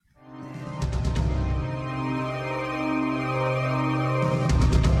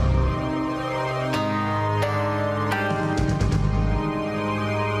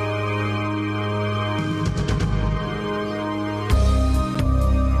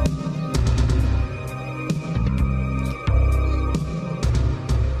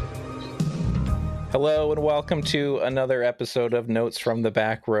Hello and welcome to another episode of Notes from the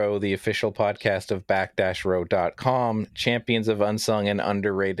Back Row, the official podcast of back-row.com, champions of unsung and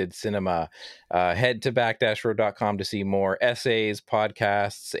underrated cinema. Head to back-row.com to see more essays,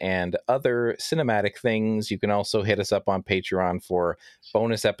 podcasts, and other cinematic things. You can also hit us up on Patreon for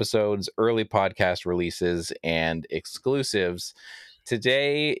bonus episodes, early podcast releases, and exclusives.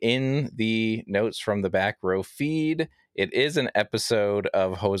 Today in the Notes from the Back Row feed, it is an episode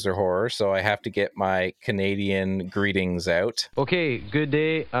of Hoser Horror, so I have to get my Canadian greetings out. Okay, good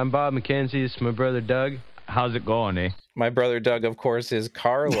day. I'm Bob McKenzie. It's my brother Doug. How's it going, eh? My brother Doug, of course, is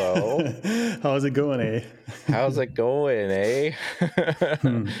Carlo. How's it going, eh? How's it going, eh?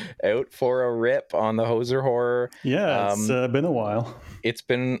 Out for a rip on the Hoser Horror. Yeah, it's been a while. It's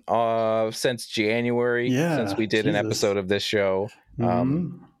been since January, since we did an episode of this show.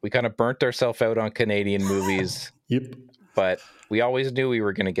 We kind of burnt ourselves out on Canadian movies. Yep. But we always knew we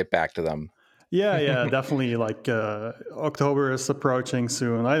were going to get back to them. Yeah, definitely. Like October is approaching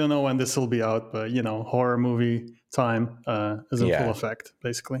soon. I don't know when this will be out, but horror movie time is in full effect,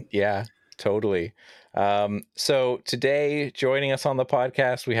 basically. Yeah, totally. So today, joining us on the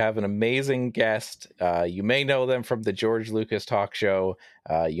podcast, we have an amazing guest. You may know them from the George Lucas talk show.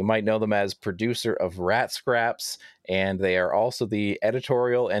 You might know them as producer of Rat Scraps, and they are also the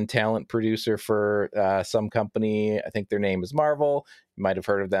editorial and talent producer for some company. I think their name is Marvel. You might have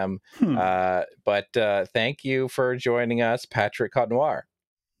heard of them. But thank you for joining us, Patrick Cotnoir.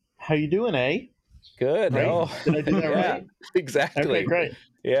 How you doing, eh? Good. Right? Oh, Did I do that right? Exactly. Okay, great.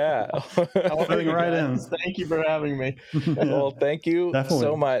 Yeah. Right in. Thank you for having me. Well, thank you Definitely.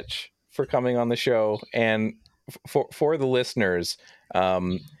 so much for coming on the show. And for the listeners,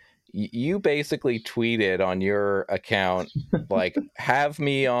 you basically tweeted on your account, like, have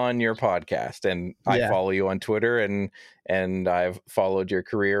me on your podcast. And I follow you on Twitter, and I've followed your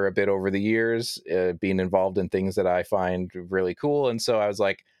career a bit over the years, being involved in things that I find really cool. And so I was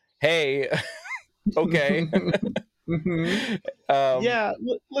like, hey, okay.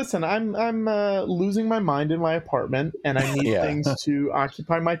 Listen, I'm losing my mind in my apartment, and I need things to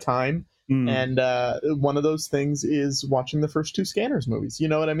occupy my time. And one of those things is watching the first two Scanners movies. You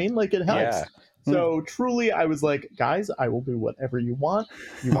know what I mean? Like, it helps. Yeah. So truly, I was like, guys, I will do whatever you want.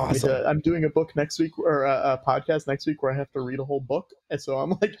 You want me to? I'm doing a book next week, or a podcast next week, where I have to read a whole book. And so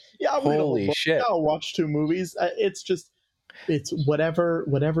I'm like, yeah, I'll read a whole book. Shit. Yeah, I'll watch two movies. It's whatever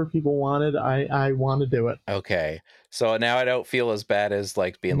people wanted. I want to do it. Okay. So now I don't feel as bad as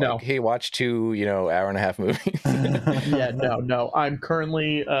like being like, hey, watch two, hour and a half movies. No. I'm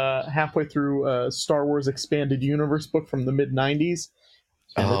currently halfway through Star Wars Expanded Universe book from the mid '90s.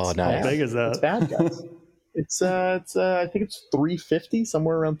 Oh, nice. How big is that? It's bad, guys. It's I think it's 350,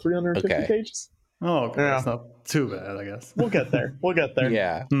 somewhere around 350 pages. Oh, okay. That's not too bad, I guess. We'll get there.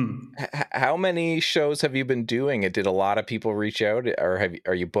 Yeah. How many shows have you been doing? Did a lot of people reach out, or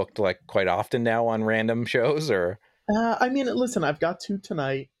are you booked like quite often now on random shows, or? I mean, listen, I've got two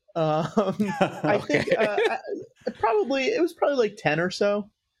tonight. I think it was probably like 10 or so.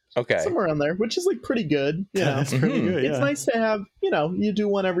 Okay. Somewhere around there, which is like pretty good. That's pretty good. It's nice to have, you do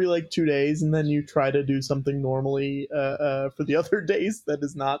one every like 2 days, and then you try to do something normally for the other days that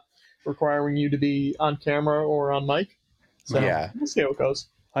is not requiring you to be on camera or on mic. So we'll see how it goes.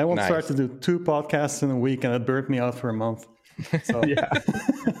 I once tried to do 2 podcasts in a week, and it burnt me out for a month. So.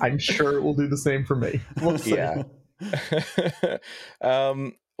 I'm sure it will do the same for me. We'll see. Yeah.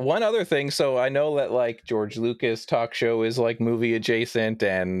 One other thing, so I know that like George Lucas talk show is like movie adjacent,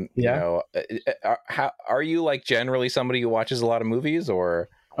 and how are you like generally somebody who watches a lot of movies, or?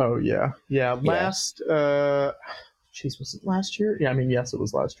 Oh yeah. Last was it last year? Yeah, I mean, yes, it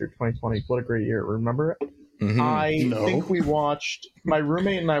was last year, 2020. What a great year. Remember it? I think we watched, my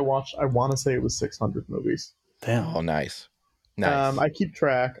roommate and I watched, I want to say it was 600 movies. Damn. Oh, nice. I keep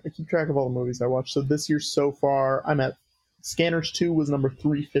track of all the movies I watched. So this year so far, I'm at Scanners 2 was number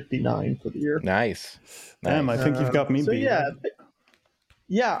 359 for the year. Nice. Damn, I think you've got me beat.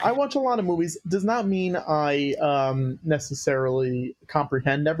 Yeah, I watch a lot of movies. Does not mean I necessarily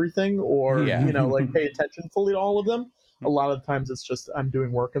comprehend everything or like pay attention fully to all of them. A lot of times it's just I'm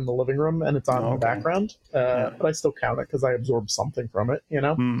doing work in the living room and it's on in the background, but I still count it because I absorb something from it.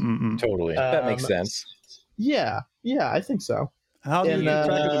 Totally, that makes sense. Yeah, I think so. How do you keep track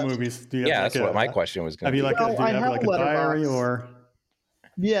of the movies? Do you have that's what my question was going to be. Do you have like a diary or?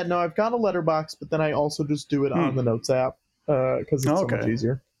 Yeah, no, I've got a letterbox, but then I also just do it on the Notes app because it's so much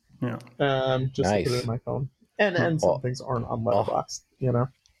easier. Yeah. Just to put it in my phone. And some things aren't on Letterboxd,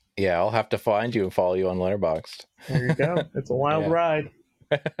 Yeah, I'll have to find you and follow you on Letterboxd. There you go. It's a wild ride.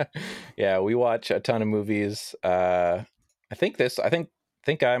 Yeah, we watch a ton of movies. I think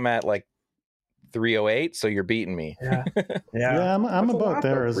I'm at like 308, so you're beating me. Yeah, I'm about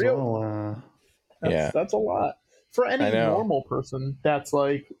there as well. That's a lot for any normal person. That's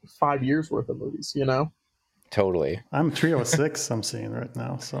like 5 years worth of movies, you know. Totally. I'm 306. I'm seeing right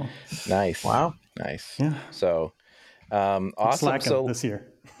now. So nice. Wow. Nice. Yeah. So awesome. So this year.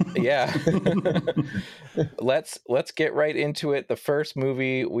 Yeah. Let's get right into it. The first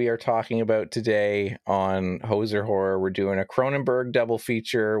movie we are talking about today on Hoser Horror, we're doing a Cronenberg double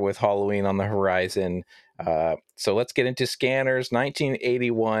feature with Halloween on the horizon. So let's get into Scanners,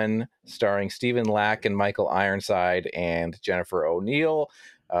 1981, starring Stephen Lack and Michael Ironside and Jennifer O'Neill.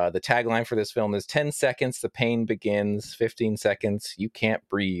 The tagline for this film is 10 seconds, the pain begins, 15 seconds, you can't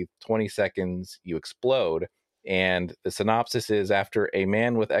breathe, 20 seconds, you explode. And the synopsis is, after a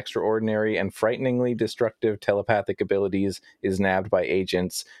man with extraordinary and frighteningly destructive telepathic abilities is nabbed by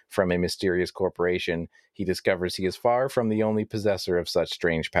agents from a mysterious corporation, he discovers he is far from the only possessor of such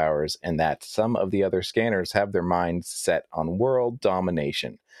strange powers, and that some of the other scanners have their minds set on world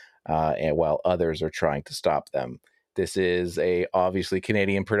domination, and while others are trying to stop them. This is a obviously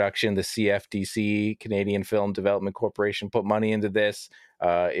Canadian production. The CFDC, Canadian Film Development Corporation, put money into this.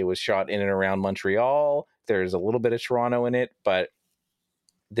 It was shot in and around Montreal. There's a little bit of Toronto in it, but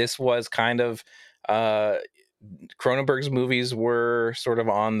this was kind of Cronenberg's movies were sort of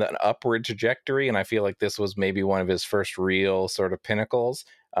on the upward trajectory, and I feel like this was maybe one of his first real sort of pinnacles.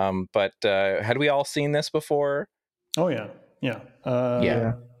 But had we all seen this before? Oh yeah.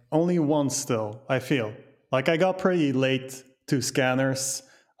 Only once still, I feel. Like I got pretty late to Scanners.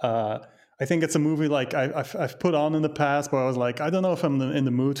 I think it's a movie like I've put on in the past, but I was like, I don't know if I'm in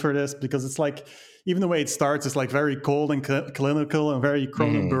the mood for this, because it's like, even the way it starts is like very cold and clinical and very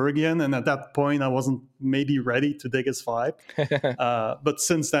Cronenbergian. And at that point, I wasn't maybe ready to dig his vibe. But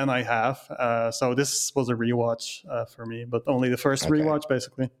since then I have. So this was a rewatch for me, but only the first rewatch,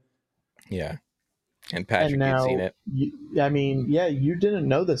 basically. Yeah. And Patrick, and now, you've seen it. You didn't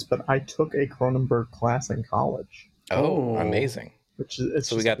know this, but I took a Cronenberg class in college. Oh, amazing. Which is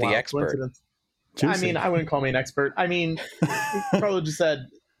so we got the expert. I mean, I wouldn't call me an expert. I mean, probably just said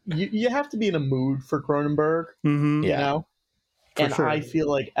you have to be in a mood for Cronenberg, you know? And sure. I feel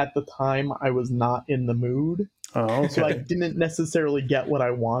like at the time I was not in the mood. Oh, okay. So I didn't necessarily get what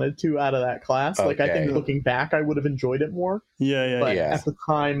I wanted to out of that class. Okay. Like, I think looking back, I would have enjoyed it more. But at the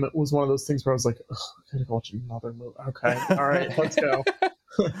time, it was one of those things where I was like, I gotta watch another movie. Okay, all right, let's go.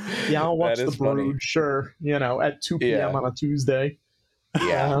 I'll watch The Brood, sure. You know, at 2 p.m. on a Tuesday.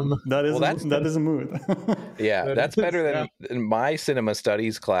 Yeah, that is a mood. That's better than my cinema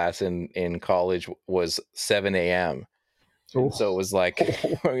studies class in college was 7 a.m. So it was like,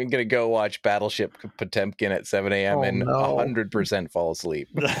 we're going to go watch Battleship Potemkin at 7 a.m. and 100% fall asleep.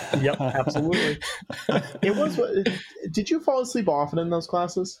 Yep, absolutely. Did you fall asleep often in those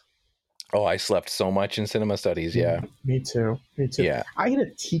classes? Oh, I slept so much in cinema studies, yeah. Me too. Yeah. I had a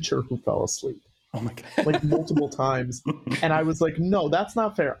teacher who fell asleep. Oh my God. Like multiple times. And I was like, no, that's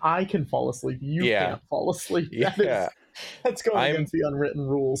not fair. I can fall asleep. You can't fall asleep. That's going against the unwritten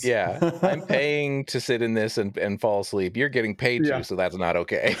rules. Yeah. I'm paying to sit in this and fall asleep. You're getting paid to, so that's not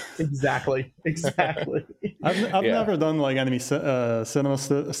okay. Exactly. I've never done like any cinema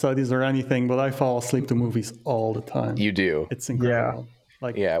studies or anything, but I fall asleep to movies all the time. You do. It's incredible.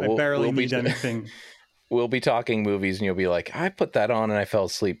 I barely need anything. We'll be talking movies and you'll be like, I put that on and I fell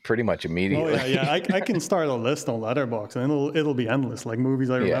asleep pretty much immediately. Oh yeah. I can start a list on Letterboxd and it'll be endless. Like movies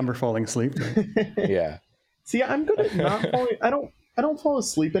I remember falling asleep to. Yeah. See, I'm good at not falling. I don't fall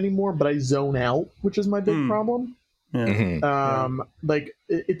asleep anymore, but I zone out, which is my big problem. Yeah. Mm-hmm. Like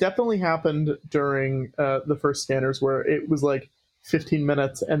it definitely happened during the first Scanners, where it was like 15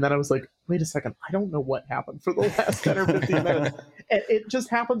 minutes, and then I was like, wait a second, I don't know what happened for the last 10 or 15 minutes. And it just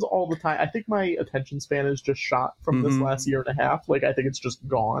happens all the time. I think my attention span is just shot from this last year and a half. Like, I think it's just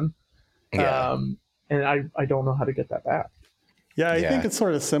gone. Yeah. And I don't know how to get that back. Yeah, I think it's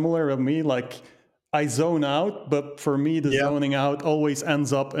sort of similar with me. Like, I zone out, but for me, the zoning out always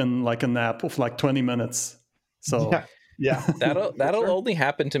ends up in like a nap of like 20 minutes. So that'll only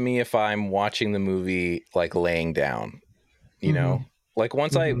happen to me if I'm watching the movie like laying down. You know, like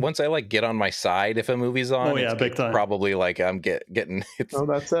once I like get on my side, if a movie's on, big time. Probably like I'm getting.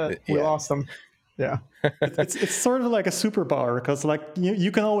 That's it. We lost them. Yeah, it's sort of like a superpower, because like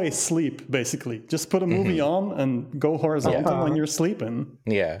you can always sleep basically. Just put a movie on and go horizontal when you're sleeping.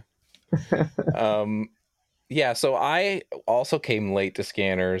 Yeah. So I also came late to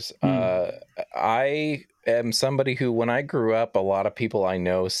Scanners. I am somebody who, when I grew up, a lot of people I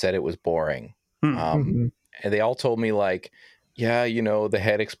know said it was boring. And they all told me like, yeah, you know, the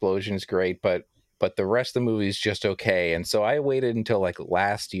head explosion is great, but but the rest of the movie is just okay. And so I waited until like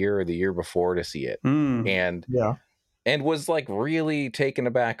last year or the year before to see it, and was like really taken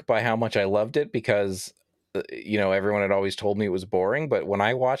aback by how much I loved it, because everyone had always told me it was boring, but when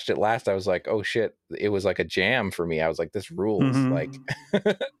I watched it last, I was like, oh shit, it was like a jam for me. I was like, this rules. Like,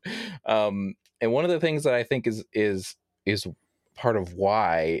 and one of the things that I think is part of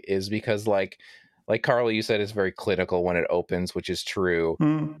why is because like Carla, you said, it's very clinical when it opens, which is true.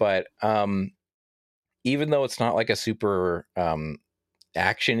 But even though it's not like a super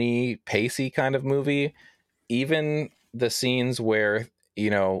actiony, pacey kind of movie, even the scenes where,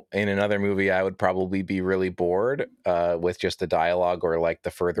 in another movie I would probably be really bored with just the dialogue or like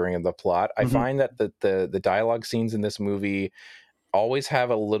the furthering of the plot, I find that the dialogue scenes in this movie always have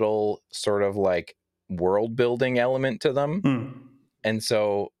a little sort of like world building element to them. And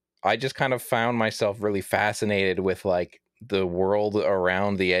so I just kind of found myself really fascinated with like the world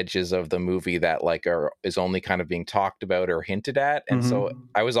around the edges of the movie that like is only kind of being talked about or hinted at. And so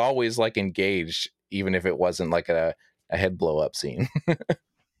I was always like engaged, even if it wasn't like a head blow up scene.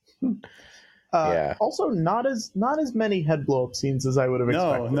 Also, not as many head blow up scenes as I would have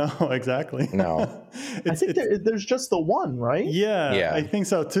expected. No, exactly. No, I think there's just the one, right? Yeah, I think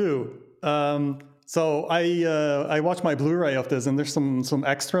so too. So I watched my Blu-ray of this, and there's some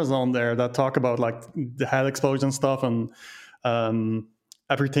extras on there that talk about like the head explosion stuff and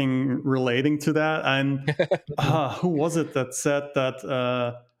everything relating to that. And who was it that said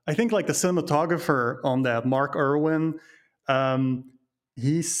that? I think like the cinematographer on that, Mark Irwin.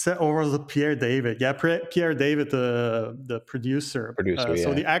 He said, or was it Pierre David? Yeah, Pierre David, the producer.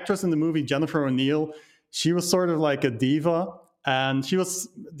 So the actress in the movie, Jennifer O'Neill, she was sort of like a diva. And she was,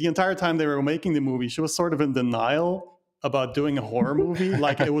 the entire time they were making the movie, she was sort of in denial about doing a horror movie,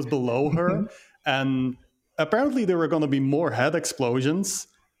 like it was below her. And apparently there were going to be more head explosions,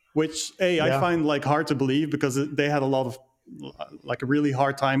 which I find like hard to believe, because they had a lot of like a really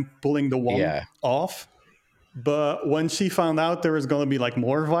hard time pulling the one off. But when she found out there was going to be like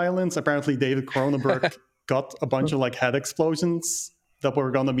more violence, apparently David Cronenberg got a bunch of like head explosions that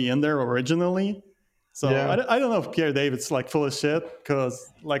were going to be in there originally. So I don't know if Pierre David's like full of shit, because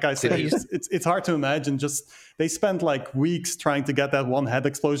like I said, it's hard to imagine. Just they spent like weeks trying to get that one head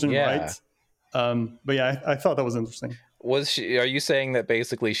explosion right. But yeah, I thought that was interesting. Are you saying that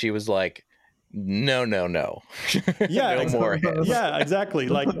basically she was like, no yeah, no more heads? Yeah, exactly.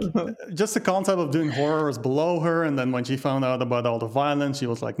 Like just the concept of doing horror was below her, and then when she found out about all the violence, she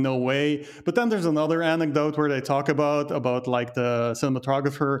was like, no way. But then there's another anecdote where they talk about like the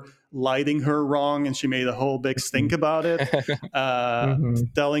cinematographer lighting her wrong, and she made a whole big stink about it,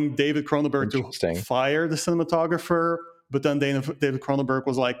 telling David Cronenberg to fire the cinematographer. But then David Cronenberg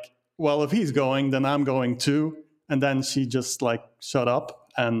was like, well, if he's going, then I'm going too. And then she just like shut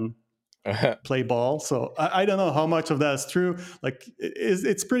up and play ball. So I don't know how much of that is true. Like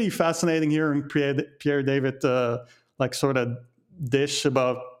it's pretty fascinating hearing Pierre David like sort of dish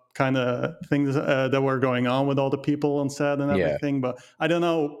about kind of things that were going on with all the people on set and everything. But I don't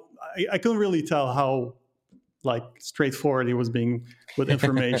know. I couldn't really tell how like straightforward he was being with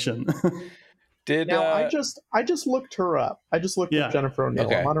information. I just looked her up. I just looked up Jennifer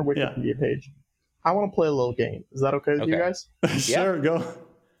O'Neill. I'm on her Wikipedia page. I want to play a little game. Is that okay with you guys? Sure, go.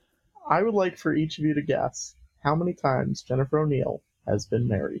 I would like for each of you to guess how many times Jennifer O'Neill has been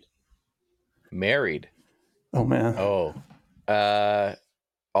married. Married? Oh, man. Oh.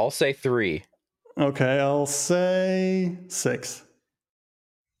 I'll say 3. Okay, I'll say 6.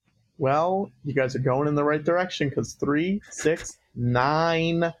 Well, you guys are going in the right direction, because 3, 6,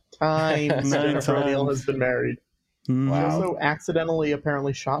 9 times Jennifer O'Neill has been married. Wow. She also accidentally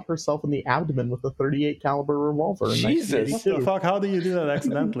apparently shot herself in the abdomen with a .38 caliber revolver. Jesus, what the fuck? How do you do that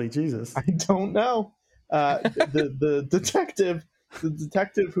accidentally? Jesus, I don't know. The detective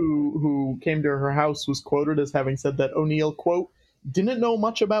who came to her house was quoted as having said that O'Neill, quote, didn't know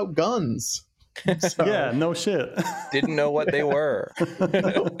much about guns. So, yeah, no shit. Didn't know what they were.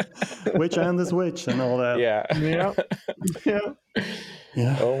 Which hand is which and all that.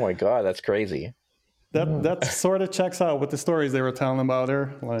 Yeah. Oh my god, that's crazy. That sort of checks out with the stories they were telling about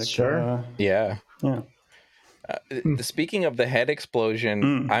her. Like, sure. Yeah. Speaking of the head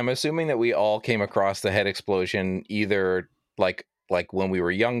explosion, I'm assuming that we all came across the head explosion either like when we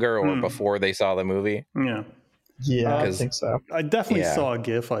were younger or before they saw the movie. Yeah, I think so. I definitely saw a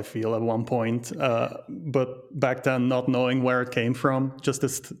GIF, I feel, at one point. But back then, not knowing where it came from, just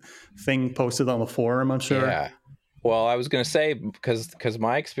this thing posted on a forum, I'm sure. Yeah. Well, I was going to say, because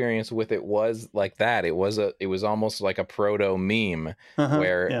my experience with it was like that. It was almost like a proto meme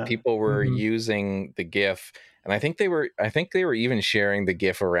where people were using the GIF and I think they were even sharing the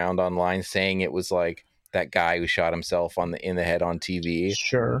GIF around online, saying it was like that guy who shot himself in the head on TV.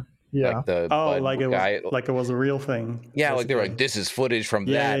 Sure. Yeah. Like the Bud guy. Like it was a real thing. Yeah, basically. like they were like, this is footage from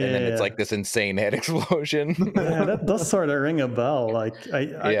Yeah, that, and then yeah, it's like this insane head explosion. Yeah, that does sort of ring a bell. Like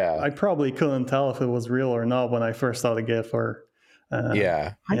I probably couldn't tell if it was real or not when I first saw the GIF. Or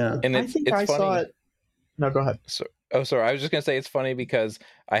yeah, and I think I saw it. No, go ahead. Sorry. I was just gonna say it's funny because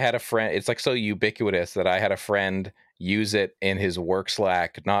I had a friend. It's like so ubiquitous that I had a friend use it in his work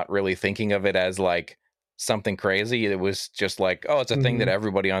Slack, not really thinking of it as like something crazy. It was just like, oh, it's a thing that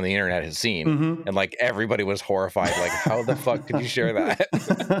everybody on the internet has seen, and like everybody was horrified. Like, how the fuck could you share that?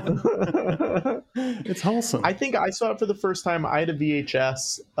 It's wholesome. I think I saw it for the first time. I had a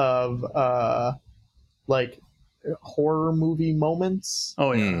VHS of like horror movie moments.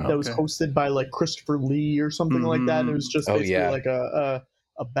 Oh yeah, that was hosted by like Christopher Lee or something like that. And it was just basically like a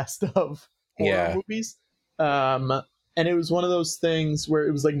best of horror movies. And it was one of those things where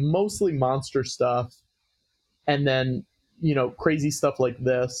it was like mostly monster stuff, and then crazy stuff like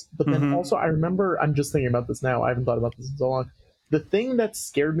this. But then also I remember, I'm just thinking about this now. I haven't thought about this in so long. The thing that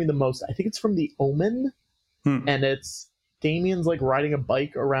scared me the most, I think it's from The Omen, and it's Damien's like riding a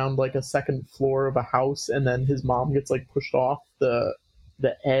bike around like a second floor of a house, and then his mom gets like pushed off the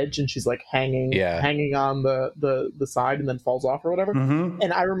edge, and she's like hanging on the side, and then falls off or whatever.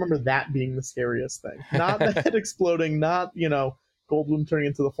 And I remember that being the scariest thing. Not the head exploding, not Goldblum turning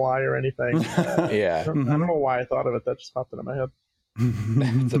into the Fly or anything. I don't know why I thought of it. That just popped into my head.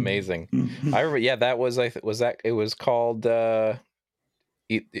 It's amazing. I remember. That was it was called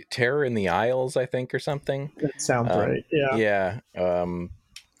Terror in the Isles, I think, or something. That sounds right. Yeah. That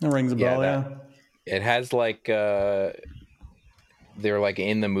rings a bell. It has like they're like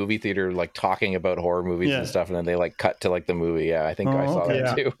in the movie theater, like talking about horror movies and stuff, and then they like cut to like the movie. Yeah, I think I saw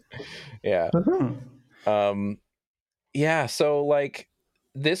that too. So like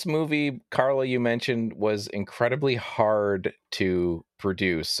this movie, Carla, you mentioned, was incredibly hard to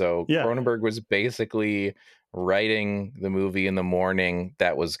produce. So Cronenberg was basically writing the movie in the morning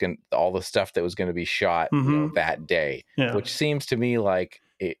that was all the stuff that was going to be shot that day, which seems to me like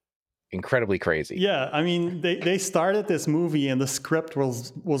incredibly crazy. Yeah, I mean, they started this movie and the script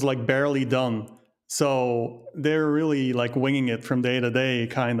was like barely done, so they're really like winging it from day to day,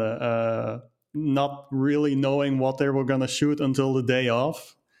 kind of not really knowing what they were going to shoot until the day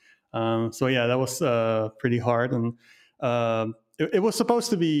off. So yeah, that was pretty hard, and it was supposed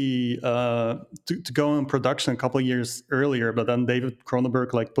to be to go in production a couple of years earlier, but then David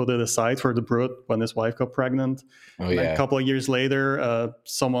Cronenberg like put it aside for The Brood when his wife got pregnant. And a couple of years later,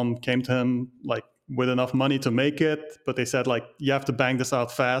 someone came to him like with enough money to make it, but they said like, you have to bang this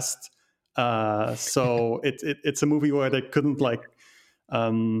out fast. So it's a movie where they couldn't like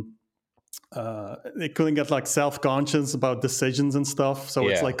they couldn't get like self-conscious about decisions and stuff, so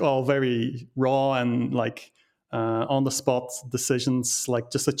it's like all very raw and like on the spot decisions,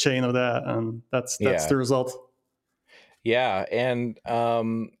 like just a chain of that, and that's the result. And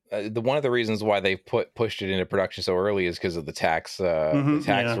one of the reasons why they pushed it into production so early is because of the tax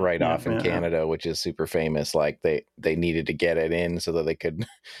write-off in Canada, which is super famous. Like they needed to get it in so that they could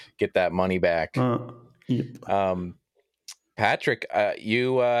get that money back. Patrick,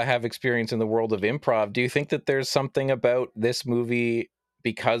 you have experience in the world of improv. Do you think that there's something about this movie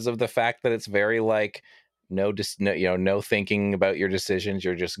because of the fact that it's very like no thinking about your decisions,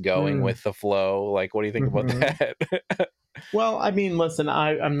 you're just going with the flow? Like, what do you think about that? Well, I mean, listen,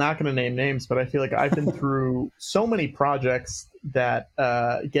 I'm not going to name names, but I feel like I've been through so many projects that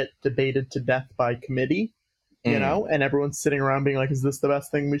get debated to death by committee. And everyone's sitting around being like, is this the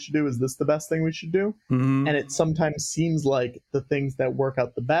best thing we should do? Is this the best thing we should do? And it sometimes seems like the things that work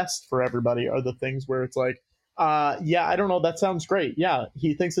out the best for everybody are the things where it's like, I don't know, that sounds great. Yeah,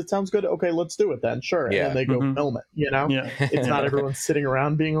 he thinks it sounds good. Okay, let's do it then. Sure. And then they go film it, It's not everyone sitting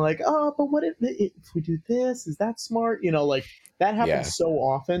around being like, oh, but what if we do this? Is that smart? Like that happens so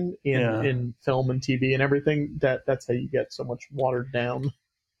often in film and TV and everything that's how you get so much watered down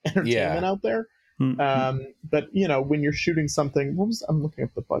entertainment out there. But when you're shooting something, I'm looking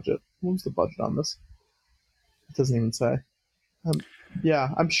up the budget. What was the budget on this? It doesn't even say.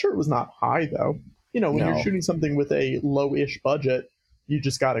 I'm sure it was not high though. When you're shooting something with a low-ish budget, you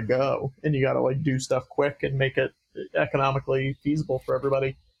just got to go and you got to like do stuff quick and make it economically feasible for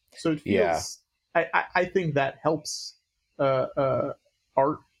everybody. So it feels, I think that helps art,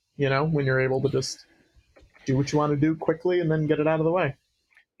 when you're able to just do what you want to do quickly and then get it out of the way.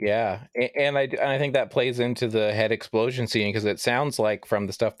 Yeah, and I think that plays into the head explosion scene, because it sounds like from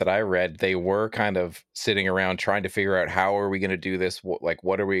the stuff that I read, they were kind of sitting around trying to figure out, how are we going to do this? What's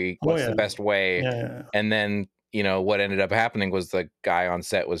the best way? Yeah. And then, what ended up happening was the guy on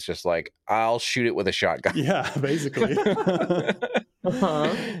set was just like, I'll shoot it with a shotgun. Yeah, basically.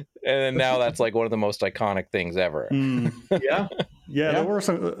 And then now that's like one of the most iconic things ever. Yeah. There were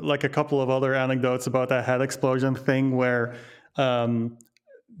some, like, a couple of other anecdotes about that head explosion thing where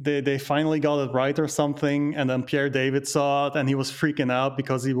they finally got it right or something, and then Pierre David saw it and he was freaking out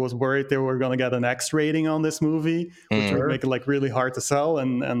because he was worried they were going to get an X rating on this movie, which would make it like really hard to sell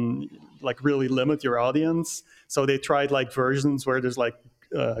and like really limit your audience. So they tried like versions where there's like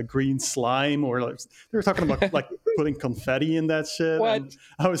green slime, or like they were talking about like putting confetti in that shit. What? And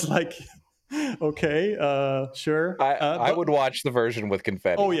I was like, okay, sure. I would watch the version with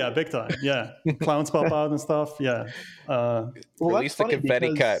confetti. Oh yeah, big time. Yeah, clowns pop out and stuff. Yeah. Well, release the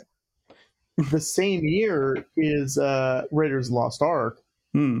confetti cut. The same year is Raiders of the Lost Ark,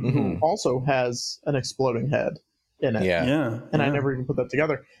 who also has an exploding head in it. Yeah. And I never even put that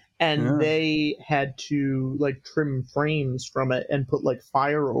together. And they had to like trim frames from it and put like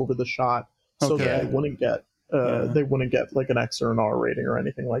fire over the shot so that they wouldn't get like an X or an R rating or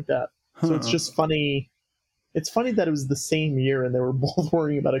anything like that. So it's just funny. It's funny that it was the same year and they were both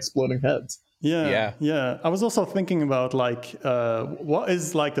worrying about exploding heads. Yeah. I was also thinking about like what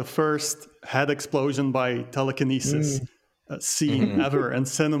is like the first head explosion by telekinesis scene ever in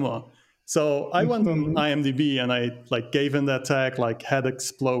cinema. So I went on IMDb and I like gave in that tag like head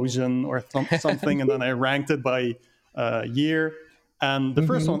explosion or something, and then I ranked it by year. And the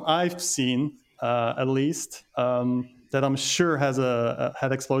first one I've seen, at least, that I'm sure has a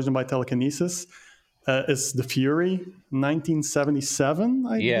head explosion by telekinesis, is The Fury, 1977,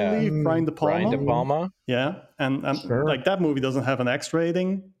 I believe. Brian De Palma. Yeah, and like that movie doesn't have an X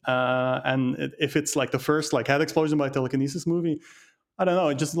rating, and if it's like the first like head explosion by telekinesis movie, I don't know.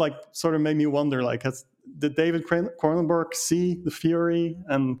 It just like sort of made me wonder, like, did David Cronenberg see The Fury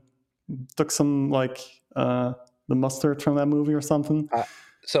and took some like the mustard from that movie or something?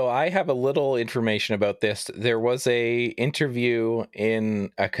 So I have a little information about this. There was a interview in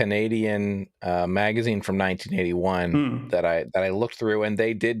a Canadian magazine from 1981 that I looked through, and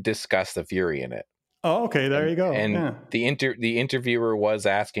they did discuss The Fury in it. Oh, okay, there you go. And the interviewer was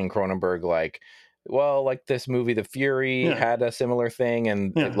asking Cronenberg, like, well, like this movie, The Fury, had a similar thing,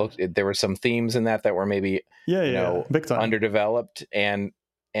 and there were some themes in that were maybe big time underdeveloped, and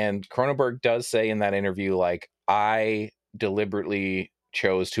Cronenberg does say in that interview, like, I deliberately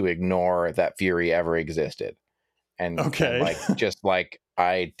chose to ignore that Fury ever existed, and like just like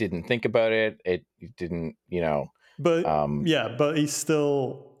I didn't think about it. It didn't, But but he's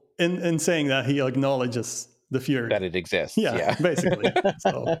still in saying that he acknowledges the Fury, that it exists. Yeah. Basically.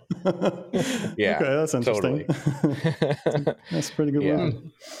 So. Yeah. Okay, that's interesting. Totally. That's a pretty good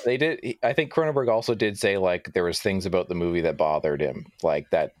one. They did. I think Cronenberg also did say like there was things about the movie that bothered him, like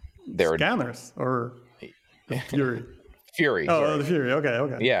that there scanners or Fury. Fury. Oh, sorry. The Fury.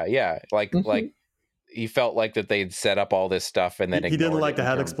 Okay. Yeah. Like he felt like that they'd set up all this stuff and then he didn't like the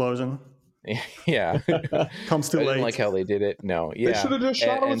head explosion. Yeah. Comes too late. I didn't like how they did it. No. Yeah. They should have just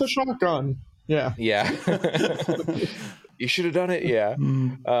shot it with a shotgun. Yeah. You should have done it. Yeah.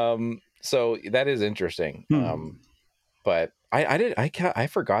 So that is interesting. But I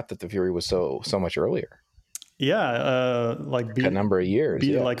forgot that The Fury was so much earlier. Yeah, a number of years.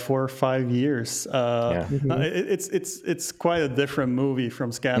 Like 4 or 5 years. It's quite a different movie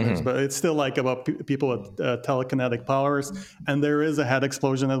from Scanners, but it's still like about people with telekinetic powers. And there is a head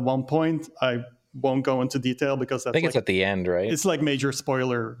explosion at one point. I won't go into detail because I think it's at the end, right? It's like major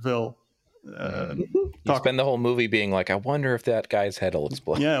Spoilerville. You spend the whole movie being like, I wonder if that guy's head will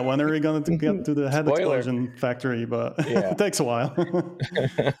explode. Yeah, when are we going to get to the head explosion factory? But it takes a while.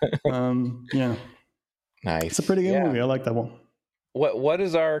 Nice. It's a pretty good movie. I like that one. What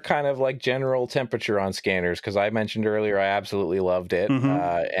is our kind of like general temperature on Scanners? Because I mentioned earlier I absolutely loved it,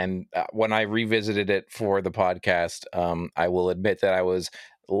 and when I revisited it for the podcast, I will admit that I was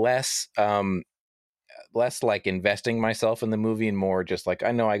less like investing myself in the movie and more just like,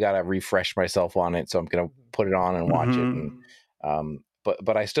 I know I gotta refresh myself on it, so I'm gonna put it on and watch it. And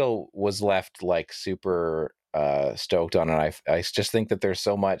but I still was left like super stoked on it. I just think that there's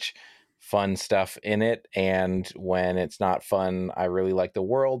so much fun stuff in it, and when it's not fun, I really like the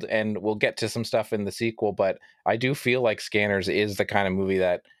world, and we'll get to some stuff in the sequel, but I do feel like Scanners is the kind of movie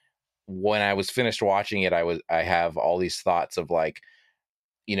that when I was finished watching it, I have all these thoughts of like,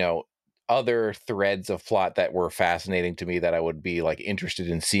 other threads of plot that were fascinating to me that I would be like interested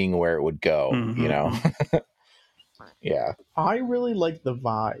in seeing where it would go. Yeah. I really like the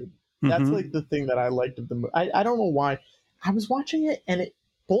vibe. That's like the thing that I liked of the movie. I don't know why. I was watching it, and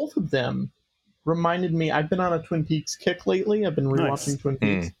both of them reminded me. I've been on a Twin Peaks kick lately. I've been rewatching Twin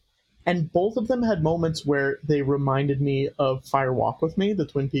Peaks, and both of them had moments where they reminded me of Fire Walk with Me, the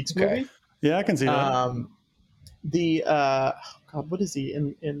Twin Peaks movie. Yeah, I can see that. God, what is he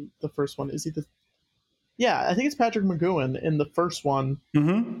in the first one? Is he the? Yeah, I think it's Patrick McGowan in the first one.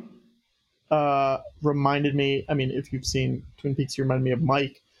 Reminded me. I mean, if you've seen Twin Peaks, you reminded me of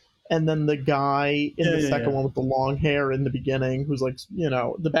Mike. And then the guy in the second one with the long hair in the beginning, who's like,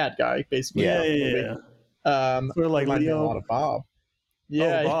 the bad guy, basically. Yeah. Sort of like Leo. A lot of Bob.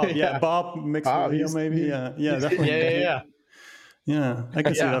 Yeah, Bob. Bob mixed with Leo, maybe. Yeah, definitely. Yeah, I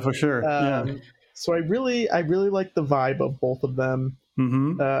can see that for sure. So I really like the vibe of both of them.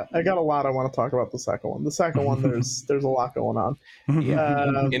 I got a lot I want to talk about the second one. The second one, there's a lot going on.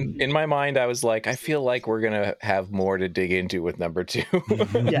 Yeah. In my mind, I was like, I feel like we're gonna have more to dig into with number 2.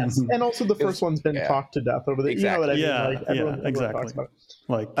 Yes, and also the first one's been talked to death over the. Exactly. You know what I mean? Like everyone talks about it.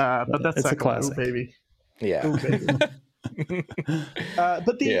 Like, but that's it's a classic, baby. Yeah. Ooh, baby.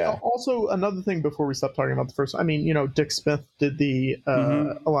 But also another thing before we stop talking about the first. I mean, Dick Smith did a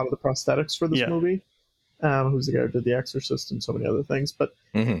lot of the prosthetics for this movie. Who's the guy who did The Exorcist and so many other things. But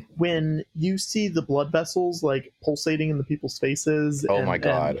when you see the blood vessels like pulsating in the people's faces, my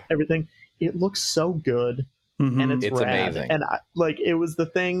God, and everything, it looks so good, and it's rad. Amazing. And it was the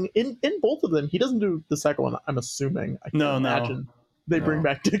thing in both of them. He doesn't do the second one. I'm assuming. I can't imagine they bring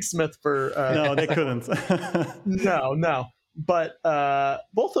back Dick Smith for. No, they couldn't. No. But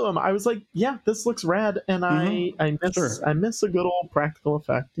both of them, I was like, yeah, this looks rad, and I miss a good old practical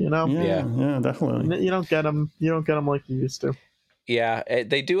effect, Yeah, definitely. You don't get them like you used to. Yeah,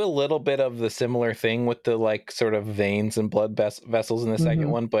 they do a little bit of the similar thing with the like sort of veins and blood vessels in the second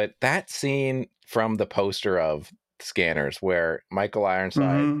one, but that scene from the poster of Scanners where Michael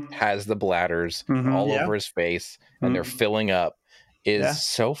Ironside has the bladders all over his face and they're filling up is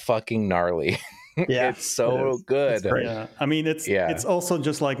so fucking gnarly. Yeah, it's so good. Yeah, I mean, it's also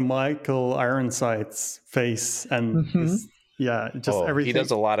just like Michael Ironside's face and everything. He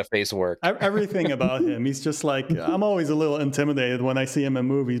does a lot of face work. Everything about him. He's just like, I'm always a little intimidated when I see him in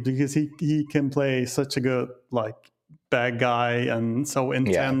movies because he can play such a good like bad guy and so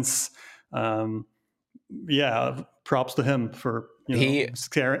intense. Props to him for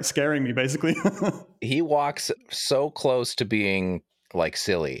scaring me basically. He walks so close to being like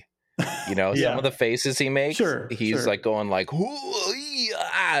silly. Some of the faces he makes, he's like going like,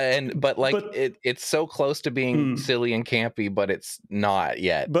 it's so close to being silly and campy, but it's not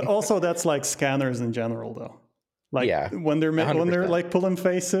yet. But also that's like Scanners in general, though. Like when they're like pulling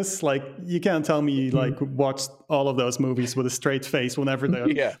faces, like you can't tell me you like watched all of those movies with a straight face whenever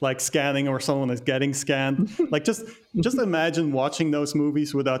they're like scanning or someone is getting scanned. Like just imagine watching those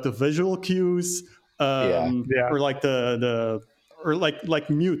movies without the visual cues, or like or like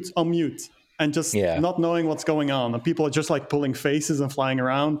unmute and just not knowing what's going on, and people are just like pulling faces and flying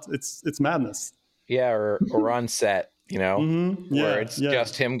around. It's madness. Yeah, or on set, where it's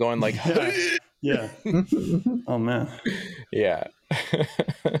just him going like, oh man, yeah.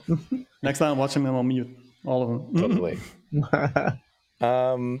 Next time, watching them on mute, all of them. Totally.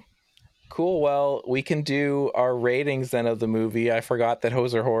 Cool. Well, we can do our ratings then of the movie. I forgot that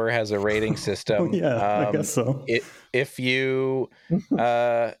Hoser Horror has a rating system. I guess so. If you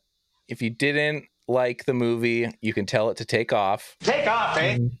didn't like the movie, you can tell it to take off. Take off,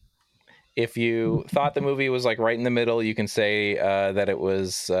 eh? If you thought the movie was like right in the middle, you can say that it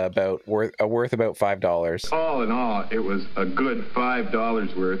was worth about $5. All in all, it was a good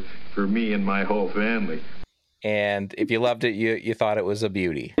 $5 worth for me and my whole family. And if you loved it, you thought it was a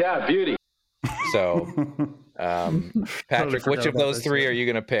beauty. Yeah, beauty. So, Patrick, which of those three are you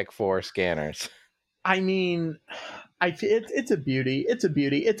going to pick for Scanners? I mean, it's a beauty. It's a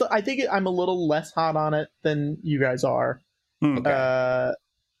beauty. I think I'm a little less hot on it than you guys are. Okay.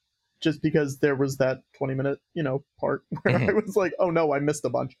 Just because there was that 20-minute, part where I was like, oh no, I missed a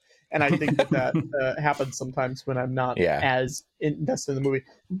bunch. And I think that happens sometimes when I'm not as invested in the movie.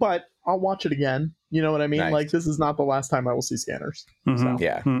 But I'll watch it again. You know what I mean? Nice. Like, this is not the last time I will see Scanners. So.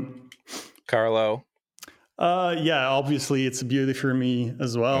 Yeah. Carlo? Obviously it's a beauty for me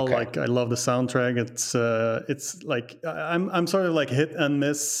as well. Okay. Like, I love the soundtrack. It's like, I'm sort of like hit and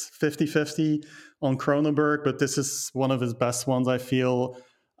miss 50-50 on Cronenberg, but this is one of his best ones, I feel.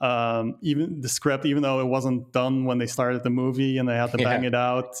 Even the script, even though it wasn't done when they started the movie and they had to bang it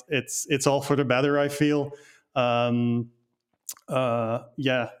out, it's all for the better, I feel. Awesome.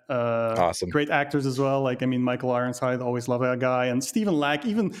 Great actors as well. Like, I mean, Michael Ironside, always love that guy, and Stephen Lack.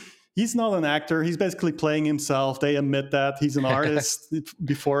 Even he's not an actor. He's basically playing himself. They admit that he's an artist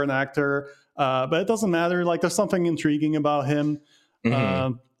before an actor, but it doesn't matter. Like, there's something intriguing about him.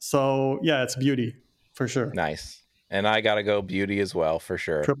 So yeah, it's Beauty for sure. Nice. And I gotta go Beauty as well for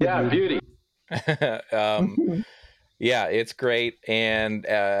sure. Yeah, Beauty. Yeah, it's great. And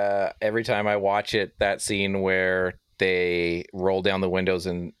every time I watch it, that scene where they roll down the windows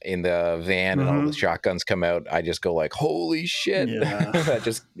in the van and all the shotguns come out, I just go like, holy shit. Yeah. That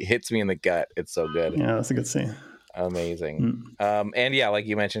just hits me in the gut. It's so good. Yeah, that's a good scene. Amazing. And yeah, like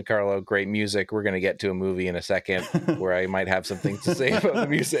you mentioned, Carlo, great music. We're going to get to a movie in a second where I might have some things to say about the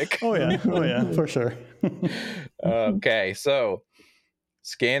music. Oh yeah, for sure. Okay, so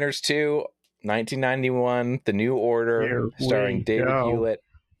Scanners 2, 1991, The New Order, starring David Hewlett.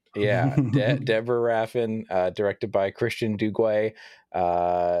 Yeah, Deborah Raffin, directed by Christian Duguay.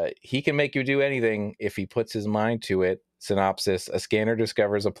 He can make you do anything if he puts his mind to it. Synopsis: a scanner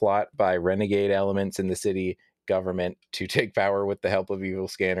discovers a plot by renegade elements in the city government to take power with the help of evil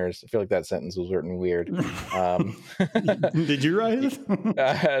scanners. I feel like that sentence was written weird. Did you write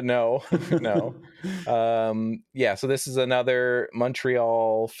it? No. Yeah, so this is another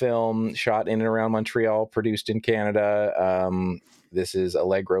Montreal film shot in and around Montreal, produced in Canada. This is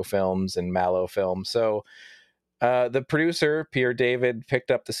Allegro Films and Mallow Films. So the producer, Pierre David,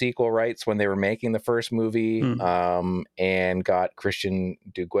 picked up the sequel rights when they were making the first movie and got Christian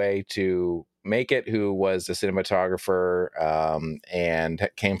Duguay to make it, who was a cinematographer and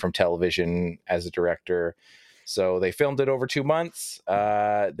came from television as a director. So they filmed it over 2 months.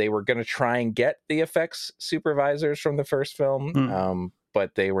 They were going to try and get the effects supervisors from the first film,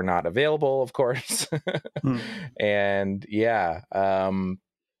 but they were not available, of course. And yeah,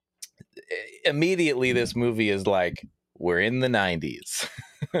 immediately this movie is like, we're in the 90s.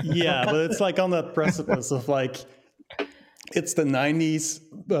 Yeah, but it's like on that precipice of like, it's the 90s,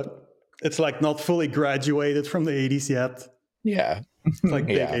 but it's like not fully graduated from the 80s yet. Yeah. It's like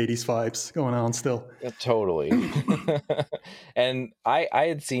big 80s vibes going on still. Totally. And I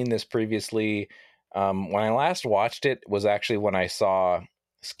had seen this previously. When I last watched it was actually when I saw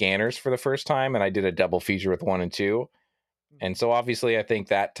Scanners for the first time, and I did a double feature with 1 and 2. And so obviously I think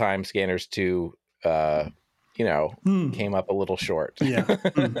that time Scanners 2 came up a little short. Yeah.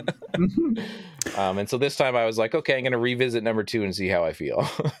 And so this time I was like, okay, I'm going to revisit number 2 and see how I feel.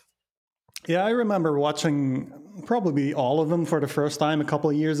 Yeah, I remember watching probably all of them for the first time a couple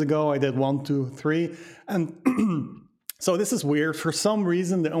of years ago. I did 1, 2, 3. And so this is weird. For some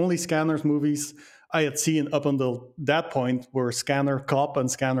reason, the only Scanners movies I had seen up until that point were Scanner Cop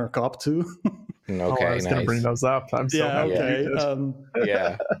and Scanner Cop 2. Okay, I was going to bring those up. I'm so happy.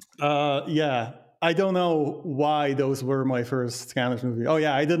 Okay. Yeah. I don't know why those were my first Scanners movie. Oh,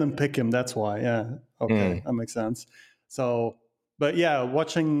 yeah, I didn't pick him. That's why. Yeah. Okay, that makes sense. So, but yeah,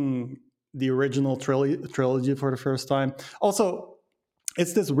 watching the original trilogy for the first time. Also,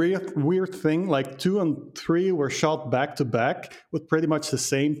 it's this weird thing. Like 2 and 3 were shot back to back with pretty much the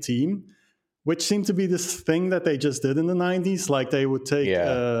same team, which seemed to be this thing that they just did in the 90s. Like they would take,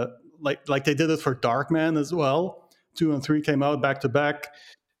 like they did it for Darkman as well. 2 and 3 came out back to back.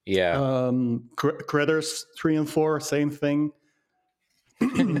 Yeah. Critters 3 and 4, same thing.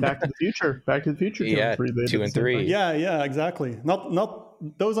 Back to the Future. Yeah, 2 and 3. Yeah, exactly. Not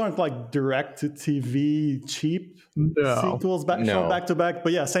those aren't like direct to TV cheap sequels shot back to back,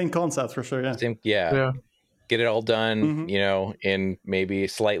 but yeah, same concept for sure. Yeah. Get it all done, in maybe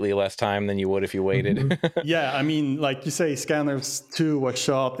slightly less time than you would if you waited. Yeah, I mean, like you say, Scanners 2 was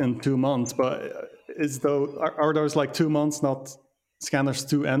shot in 2 months, but are those like 2 months, not Scanners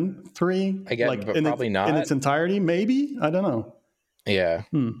 2 and 3? I guess, like but probably not in its entirety. Maybe, I don't know. Yeah.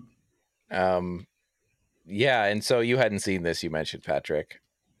 Yeah, and so you hadn't seen this, you mentioned, Patrick.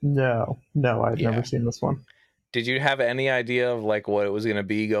 No, I'd never seen this one. Did you have any idea of like what it was going to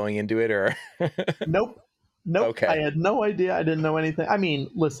be going into it, or? Nope. Okay. I had no idea. I didn't know anything. I mean,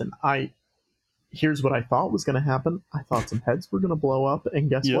 listen, here's what I thought was going to happen. I thought some heads were going to blow up, and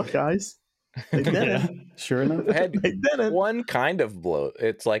guess what, guys? They didn't. Sure enough. They didn't. One kind of blow.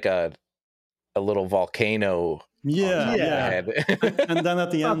 It's like a little volcano. Yeah. And then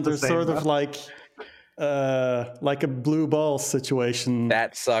at the end, there's sort of like a blue ball situation.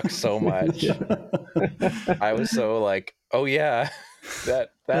 That sucks so much. I was so like, oh yeah,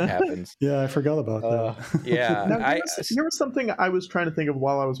 that happens. Yeah, I forgot about that. Yeah. Now, here was something I was trying to think of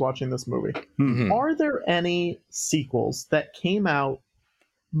while I was watching this movie. Are there any sequels that came out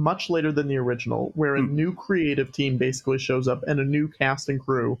much later than the original where a new creative team basically shows up and a new cast and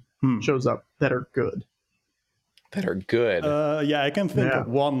crew shows up that are good? That are good. Yeah, I can think of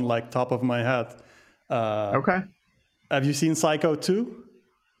one like top of my head. Okay. Have you seen Psycho 2?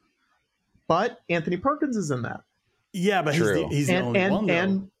 but Anthony Perkins is in that. Yeah, but he's the only one, though.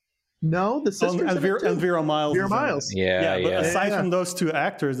 And no, the sister's and Vera Miles. Vera Miles. Yeah, but aside from those two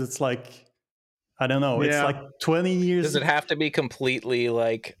actors, it's like, I don't know. It's like 20 years. Does it have to be completely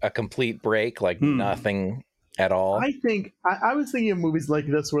like a complete break, like nothing at all? I think I was thinking of movies like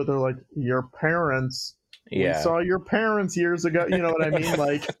this where they're like, your parents. We saw your parents years ago. You know what I mean?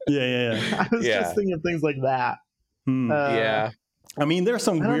 Like, yeah. I was just thinking of things like that. I mean, there's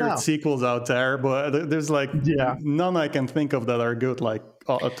some weird sequels out there, but there's like none I can think of that are good, like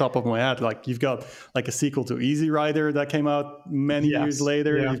off the top of my head. Like, you've got like a sequel to Easy Rider that came out many years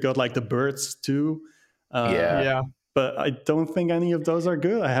later. You've got like The Birds too. But I don't think any of those are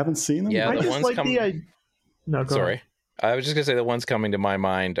good. I haven't seen them. Yeah, I just like the idea. No, go ahead. I was just gonna say the ones coming to my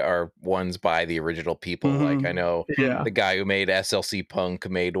mind are ones by the original people. Like, I know the guy who made SLC Punk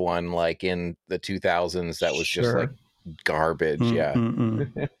made one like in the 2000s that was just like garbage.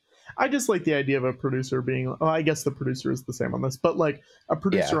 I just like the idea of a producer being, I guess the producer is the same on this, but like a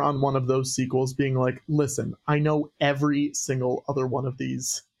producer on one of those sequels being like, listen, I know every single other one of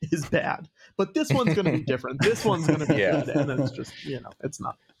these is bad, but this one's going to be different. This one's going to be good. And it's just, it's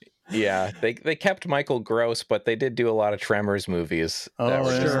not. Yeah, they kept Michael Gross, but they did do a lot of Tremors movies that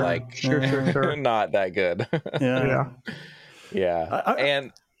were just like sure. not that good. And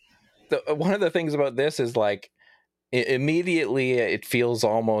one of the things about this is like, immediately it feels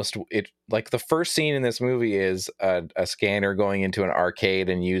almost like the first scene in this movie is a scanner going into an arcade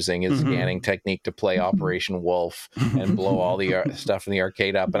and using his scanning technique to play Operation Wolf and blow all the stuff in the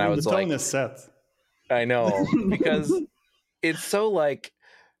arcade up. And I was like, is set. I know, because it's so like,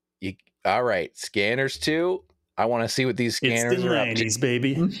 all right, Scanners 2, I want to see what these scanners it's the are 90s,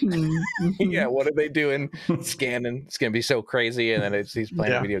 baby. Yeah, what are they doing? Scanning. It's going to be so crazy. And then he's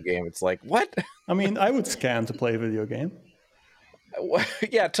playing a video game. It's like, what? I mean, I would scan to play a video game.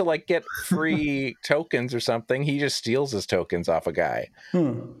 Yeah, to like get free tokens or something. He just steals his tokens off a guy.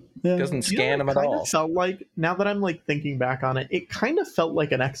 Doesn't scan them at all. Felt like, now that I'm like thinking back on it, it kind of felt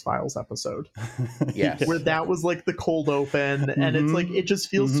like an X-Files episode. Yes. Where that was like the cold open, and it's like, it just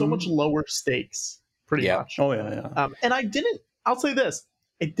feels so much lower stakes. Pretty much. Oh yeah. And I'll say this,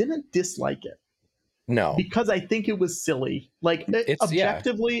 I didn't dislike it. No. Because I think it was silly. Like,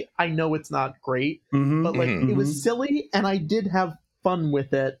 objectively, I know it's not great, but like it was silly, and I did have fun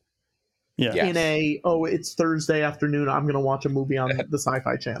with it. In it's Thursday afternoon, I'm going to watch a movie on the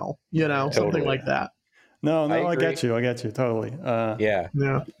Sci-Fi Channel, something like that. No, I get you, totally.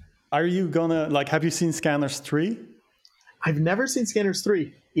 Are you gonna, like, have you seen Scanners 3? I've never seen Scanners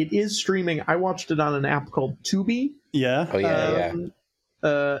 3. It is streaming. I watched it on an app called Tubi. Yeah. Oh yeah,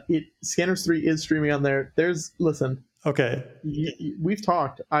 Scanners 3 is streaming on there. Listen. Okay. We've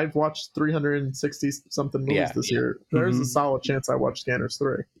talked. I've watched 360 something movies this year. There's a solid chance I watched Scanners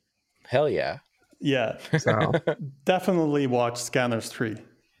 3. Hell yeah. Yeah. So definitely watch Scanners 3.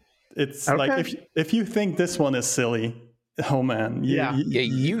 It's like if you think this one is silly, oh man.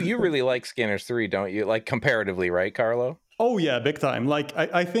 You really like Scanners 3, don't you? Like comparatively, right, Carlo? Oh yeah, big time. Like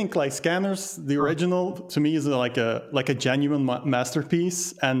I think like Scanners, the original to me is like a genuine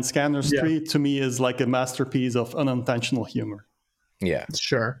masterpiece, and Scanners 3 to me is like a masterpiece of unintentional humor. Yeah.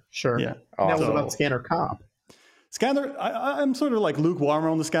 Sure. Yeah. Now what about Scanner Cop? Scanner, I'm sort of like lukewarm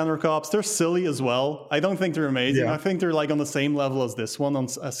on the Scanner Cops. They're silly as well. I don't think they're amazing. I think they're like on the same level as this one, on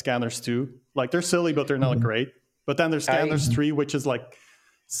Scanners 2. Like they're silly, but they're not great. But then there's Scanners 3, which is like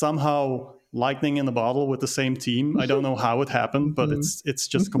somehow lightning in the bottle with the same team. I don't know how it happened, but it's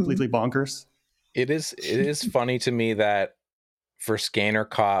just completely bonkers. It is funny to me that for Scanner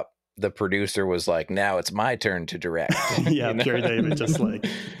Cop, the producer was like, now it's my turn to direct. Jerry David just like...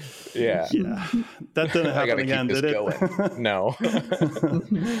 Yeah. That didn't happen again, did it? Going. No.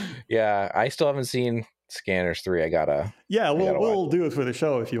 Yeah, I still haven't seen Scanners 3. We'll do it for the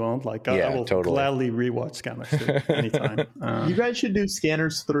show if you want. Like, I will gladly rewatch Scanners 3 anytime. You guys should do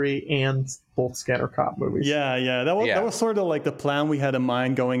Scanners 3 and both Scanner Cop movies. That was sort of like the plan we had in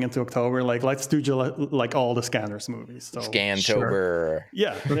mind going into October. Like, let's do like all the Scanners movies. So, Scantober. Sure.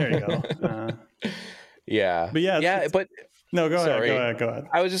 Yeah, there you go. But no, go ahead.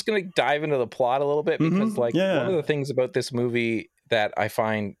 I was just going to dive into the plot a little bit because, one of the things about this movie that I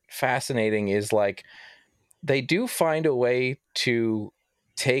find fascinating is, like, they do find a way to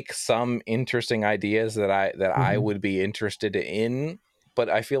take some interesting ideas that I would be interested in, but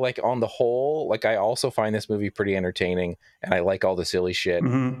I feel like on the whole, like, I also find this movie pretty entertaining, and I like all the silly shit.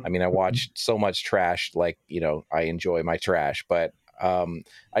 I mean, I watched so much trash, like, I enjoy my trash, but I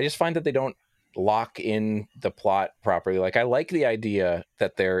just find that they don't lock in the plot properly. Like, I like the idea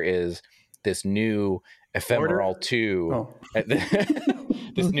that there is this new Ephemeral 2.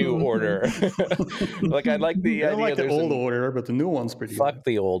 This new order. Like, I like the idea. I like the old order, but the new one's pretty good. Fuck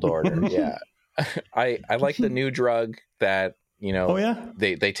the old order. Yeah. I like the new drug that,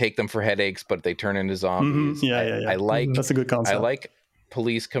 they take them for headaches, but they turn into zombies. I like that's a good concept. I like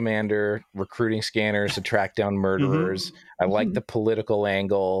police commander recruiting scanners to track down murderers. I like the political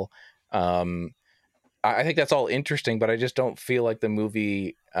angle. I think that's all interesting, but I just don't feel like the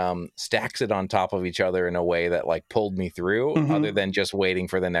movie stacks it on top of each other in a way that like pulled me through, other than just waiting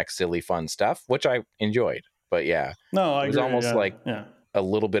for the next silly fun stuff, which I enjoyed. But it was almost like a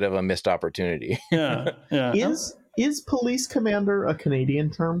little bit of a missed opportunity. Is police commander a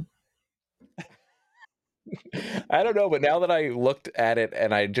Canadian term? I don't know, but now that I looked at it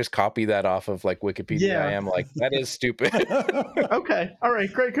and I just copied that off of like Wikipedia, I am like, that is stupid. Okay, all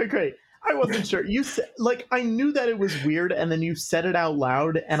right, great. I wasn't sure. You said, like, I knew that it was weird, and then you said it out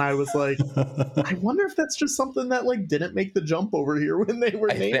loud, and I was like, I wonder if that's just something that like didn't make the jump over here when they were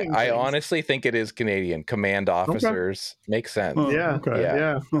naming. I honestly think it is Canadian. Command officers makes sense.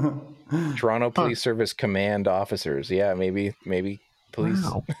 Toronto Police Service command officers. Yeah, maybe police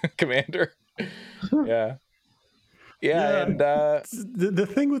commander. Yeah. And the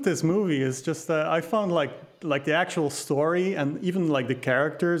thing with this movie is just that I found like the actual story and even like the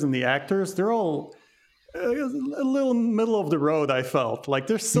characters and the actors, they're all a little middle of the road. I felt like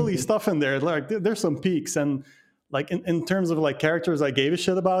there's silly stuff in there. Like there's some peaks, and like in terms of like characters I gave a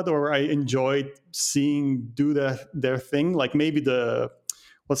shit about or I enjoyed seeing do their thing. Like maybe the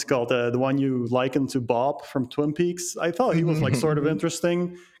one you likened to Bob from Twin Peaks. I thought he was like sort of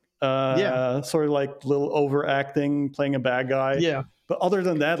interesting. Sort of like little overacting, playing a bad guy. But other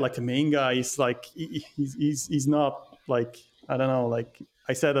than that, like the main guy, he's like he's not like, I don't know, like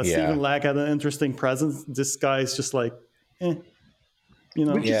I said, Stephen Lack had an interesting presence. This guy's just like,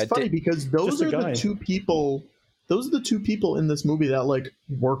 Which is funny because those are the two people. Those are the two people in this movie that like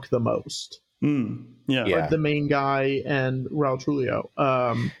work the most. Like the main guy and Raul Trujillo.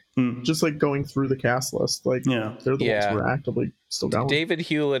 Just like going through the cast list, like they're the ones who are actively still going. David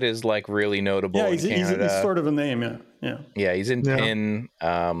Hewlett is like really notable in Canada. He's sort of a name, Yeah, he's in Pin,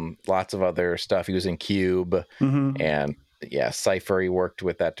 lots of other stuff. He was in Cube, and Cypher. He worked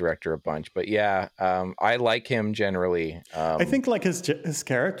with that director a bunch, but I like him generally. I think like his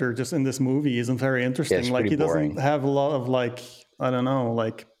character just in this movie isn't very interesting. Like he doesn't have a lot of like, I don't know,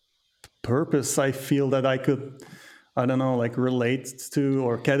 like purpose. I feel that I could, I don't know, like relate to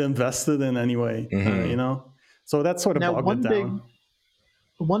or get invested in any way, So that's sort of bogged it down.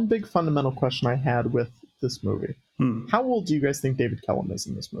 One big fundamental question I had with this movie. How old do you guys think David Kellum is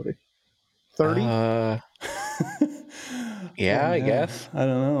in this movie? 30? I guess. I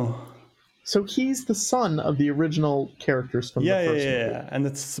don't know. So he's the son of the original characters from the first movie. Yeah. And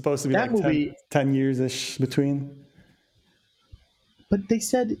it's supposed to be that like 10 years-ish between. But they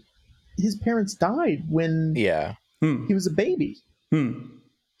said his parents died when he was a baby.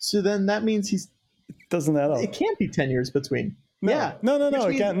 So then that means it doesn't add up. It can't be 10 years between. No,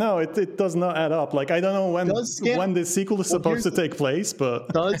 it can't. No, it does not add up. Like I don't know when the sequel is supposed to take place, but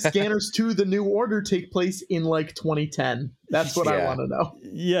does Scanners 2: The New Order take place in like 2010? That's what I want to know.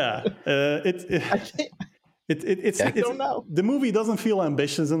 Yeah, I don't know. The movie doesn't feel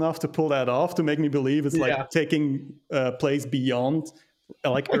ambitious enough to pull that off to make me believe it's like taking place beyond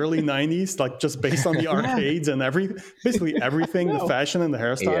like early 90s, like just based on the arcades and basically everything, the fashion and the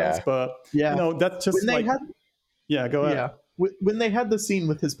hairstyles. But that's just go ahead. When they had the scene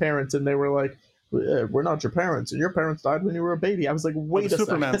with his parents and they were like, we're not your parents and your parents died when you were a baby, I was like, wait a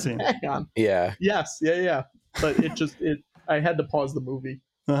Superman second, scene. hang on. Yes, but I had to pause the movie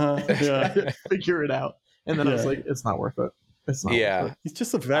figure it out, and then I was like, it's not worth it. It's not worth it. He's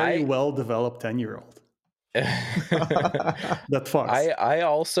just a very well-developed 10-year-old. That fucks. I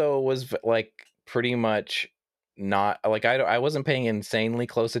also was like pretty much not like I wasn't paying insanely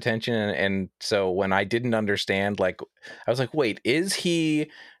close attention, and so when I didn't understand, like I was like, wait, is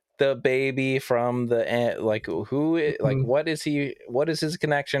he the baby from the like who like what is his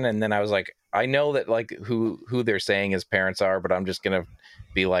connection? And then I was like, I know that like who they're saying his parents are, but I'm just gonna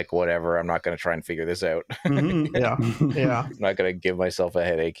be like, whatever, I'm not gonna try and figure this out. I'm not gonna give myself a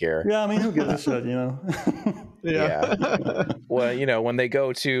headache here. I mean, who gives a shit, Well, when they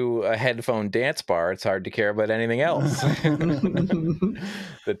go to a headphone dance bar, it's hard to care about anything else.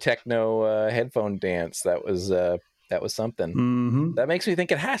 The techno headphone dance, that was something. That makes me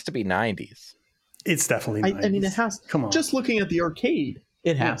think it has to be 90s. It's definitely 90s. I mean, it has. Come on, just looking at the arcade,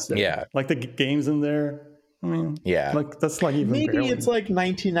 it has to. Yeah, like the games in there. I mean, like that's like even maybe barely. It's like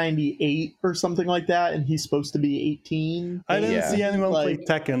 1998 or something like that, and he's supposed to be 18. I didn't see anyone play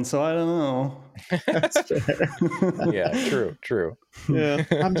Tekken, so I don't know. That's fair. Yeah, true. Yeah,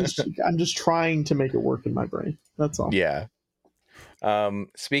 I'm just trying to make it work in my brain. That's all. Yeah. So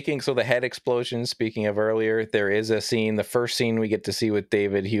the head explosion, speaking of earlier, there is a scene, the first scene we get to see with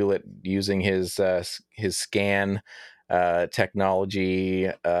David Hewlett using his scan technology,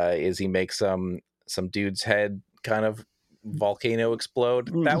 is he makes some dude's head kind of volcano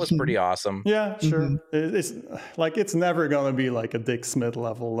explode. That was pretty awesome. Yeah, sure. It's like, it's never gonna be like a Dick Smith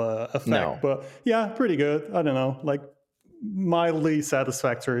level effect, No. but yeah, pretty good. I don't know, like mildly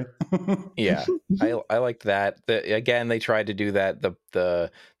satisfactory. Yeah, I liked that. Again, they tried to do that,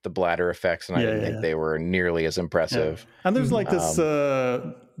 the bladder effects, and I didn't think they were nearly as impressive. Yeah. And there's like this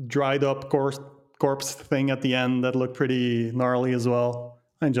dried up corpse thing at the end that looked pretty gnarly as well.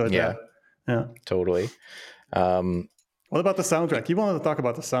 I enjoyed that. Yeah, totally. What about the soundtrack? You wanted to talk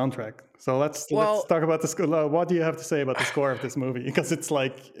about the soundtrack, so let's talk about the score. What do you have to say about the score of this movie? Because it's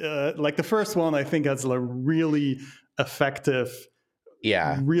like the first one, I think, has a really effective,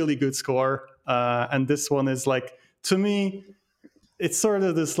 really good score, and this one is like, to me, it's sort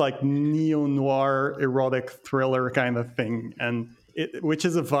of this like neo-noir erotic thriller kind of thing, and which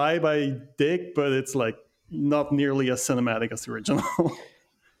is a vibe I dig, but it's like not nearly as cinematic as the original.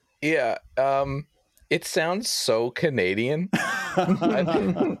 Yeah. It sounds so Canadian. I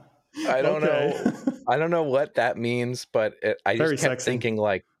don't know. I don't know what that means, but I just kept thinking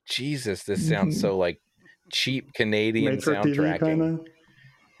like, Jesus, this sounds so like cheap Canadian soundtracking.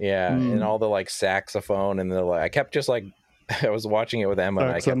 Yeah, and all the like saxophone and the like. I kept just like, I was watching it with Emma,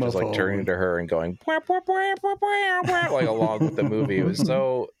 and I kept just like turning to her and going like along with the movie. It was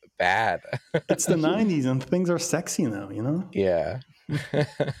so bad. It's the 90s and things are sexy now, you know? Yeah.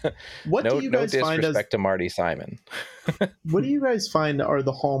 What do you guys find as to Marty Simon? What do you guys find are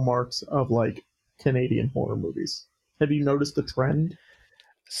the hallmarks of like Canadian horror movies? Have you noticed the trend?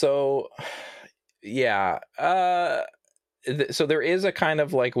 So, yeah. So there is a kind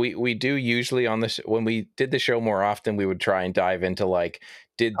of like, we do usually on this, when we did the show more often, we would try and dive into like,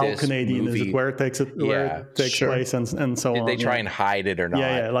 did this Canadian movie, is it, where it takes place and so on. Did they try and hide it or not?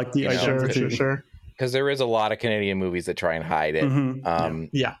 Yeah, like the identity. Sure. Because there is a lot of Canadian movies that try and hide it.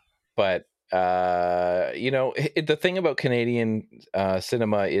 But the thing about Canadian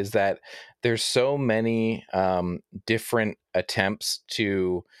cinema is that there's so many different attempts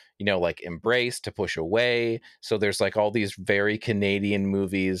to, like embrace, to push away. So there's like all these very Canadian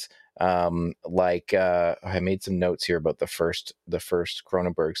movies. I made some notes here about the first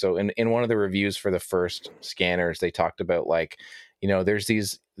Cronenberg. So in one of the reviews for the first Scanners, they talked about like, there's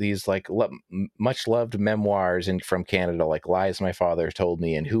these like much loved memoirs from Canada, like Lies My Father Told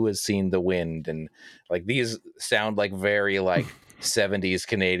Me and Who Has Seen the Wind, and like these sound like very like 70s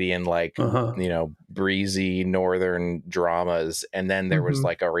Canadian, like breezy northern dramas, and then there was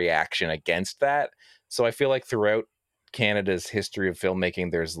like a reaction against that. So I feel like throughout Canada's history of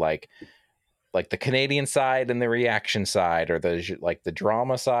filmmaking, there's like the Canadian side and the reaction side, or the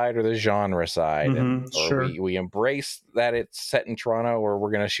drama side or the genre side. And we embrace that it's set in Toronto, or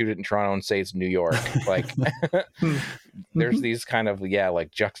we're going to shoot it in Toronto and say it's New York. Like there's these kind of,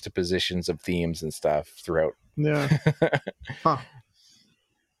 like juxtapositions of themes and stuff throughout. Yeah. Huh.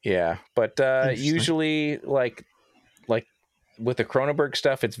 Yeah. But usually like with the Cronenberg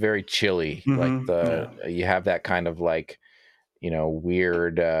stuff, it's very chilly. You have that kind of like,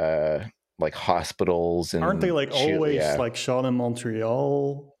 weird, like hospitals, and aren't they like always like shot in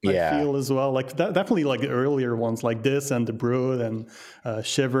Montreal? I feel as well, like definitely like the earlier ones like this and The Brood and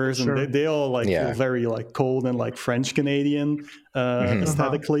Shivers, and they all like feel very like cold and like French Canadian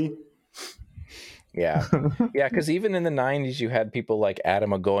aesthetically. Yeah, because even in the 90s you had people like Adam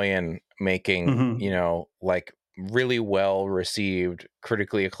Agoyan making like really well received,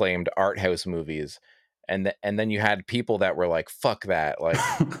 critically acclaimed art house movies. And then you had people that were like, fuck that, like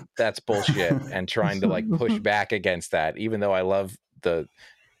that's bullshit, and trying to like push back against that, even though I love the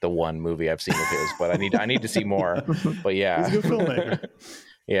one movie I've seen of his, but I need to see more. But yeah, he's a good filmmaker.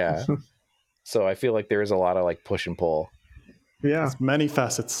 Yeah, so I feel like there is a lot of like push and pull. Yeah, it's many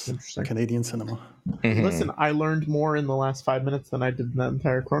facets of Canadian cinema. Listen, I learned more in the last 5 minutes than I did in that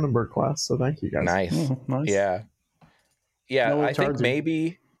entire Cronenberg class, so thank you guys. Nice. Yeah, I think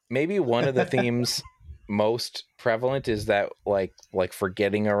maybe one of the themes most prevalent is that like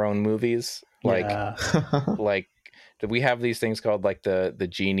forgetting our own movies, like we have these things called like the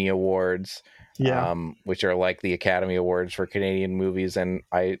Genie Awards, which are like the Academy Awards for Canadian movies. And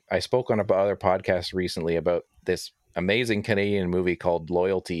I spoke on other podcasts recently about this amazing Canadian movie called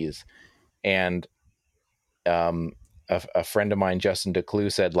Loyalties, and a friend of mine, Justin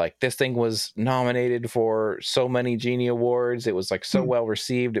Declue, said like this thing was nominated for so many Genie Awards. It was like so well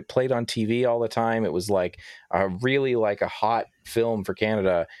received. It played on TV all the time. It was like really like a hot film for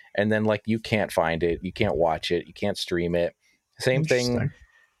Canada. And then like you can't find it, you can't watch it, you can't stream it. Same thing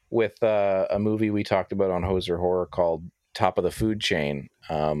with a movie we talked about on Hoser Horror called Top of the Food Chain,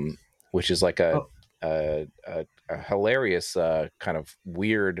 which is like a hilarious kind of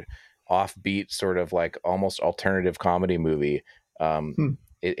weird offbeat sort of like almost alternative comedy movie.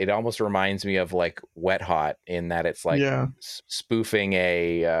 It almost reminds me of like Wet Hot in that it's like spoofing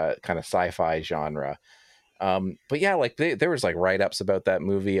a kind of sci-fi genre. But yeah, like there was like write-ups about that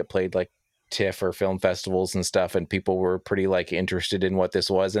movie. It played like TIFF or film festivals and stuff, and people were pretty like interested in what this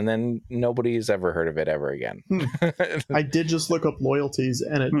was, and then nobody's ever heard of it ever again. I did just look up loyalties,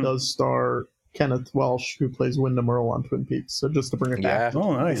 and it does star Kenneth Welsh, who plays Wyndham Earl on Twin Peaks. So just to bring it back.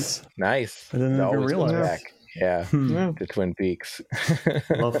 Oh, nice. I didn't even realize. Back. Yeah, to Twin Peaks.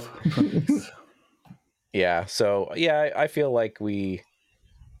 Love Twin Peaks. Yeah, so yeah, I feel like we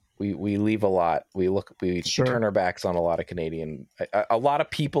leave a lot. We turn our backs on a lot of Canadian. A lot of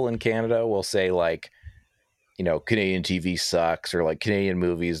people in Canada will say like, you know, Canadian TV sucks, or like Canadian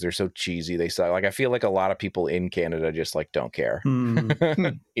movies, they're so cheesy, they suck. Like I feel like a lot of people in Canada just like don't care.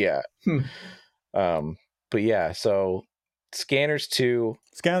 Yeah. But yeah, so Scanners 2.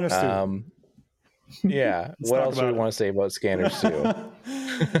 Yeah. What else do we want to say about Scanners 2?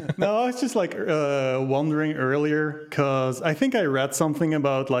 No, I was just like wondering earlier, because I think I read something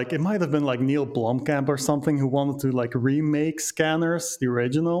about like it might have been like Neil Blomkamp or something who wanted to like remake Scanners, the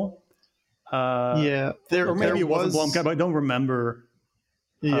original. Or maybe it wasn't Blomkamp. I don't remember.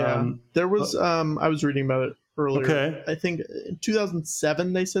 There was. I was reading about it earlier. Okay. I think in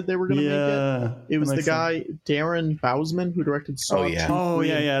 2007 they said they were going to make it. It was the guy Darren Bousman who directed Saw.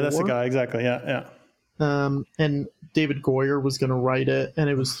 That's the guy, exactly. Yeah. And David Goyer was going to write it, and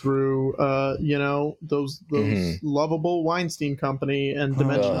it was through those lovable Weinstein Company and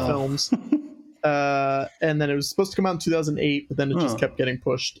Dimension Films. And then it was supposed to come out in 2008, but then it just kept getting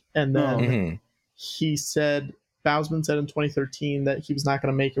pushed. And then Bousman said in 2013 that he was not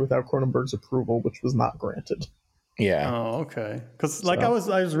going to make it without Cronenberg's approval, which was not granted. Yeah. Oh, okay. Because I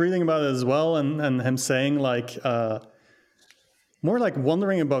was reading about it as well, and him saying like more like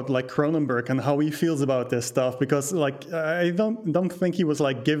wondering about like Cronenberg and how he feels about this stuff, because like I don't think he was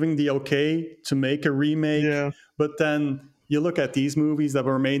like giving the okay to make a remake. Yeah. But then you look at these movies that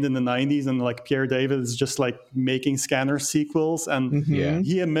were made in the 90s, and like Pierre David is just like making Scanner sequels, and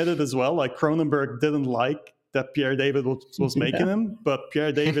he admitted as well like Cronenberg didn't like that Pierre David was making them, but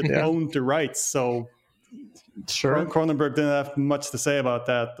Pierre David owned the rights, so Cronenberg didn't have much to say about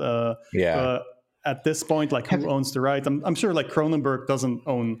that. At this point, like who owns the rights? I'm sure like Cronenberg doesn't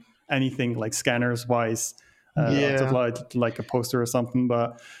own anything like Scanners wise, like a poster or something.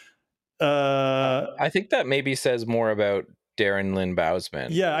 But I think that maybe says more about Darren Lynn Bousman.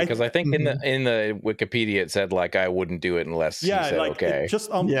 Yeah, because I think in the Wikipedia it said like I wouldn't do it unless he said like, okay.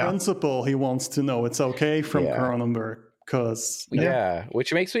 Just on principle, he wants to know it's okay from Cronenberg. Because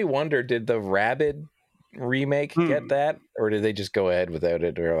which makes me wonder: did the Rabid remake get that, or did they just go ahead without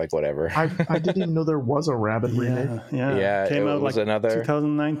it, or like whatever? I didn't even know there was a Rabid remake. Yeah, came out was like another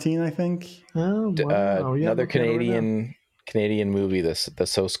 2019, I think. Oh, wow. Another Canadian movie. The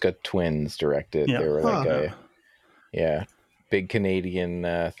Soska twins directed. They were like big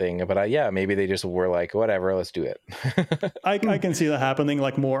Canadian thing, but maybe they just were like, whatever, let's do it. I can see that happening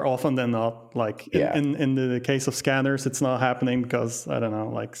like more often than not. Like in the case of Scanners, it's not happening because I don't know,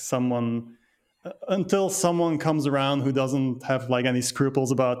 like until someone comes around who doesn't have like any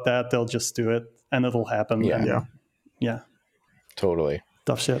scruples about that, they'll just do it and it'll happen. Yeah, totally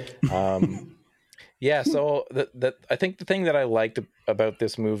tough shit. So I think the thing that I liked about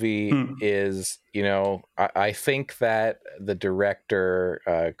this movie is, I think that the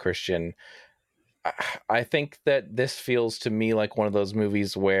director, Christian, I think that this feels to me like one of those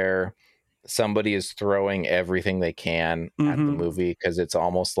movies where somebody is throwing everything they can at the movie, because it's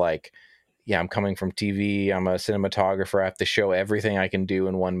almost like, I'm coming from TV, I'm a cinematographer, I have to show everything I can do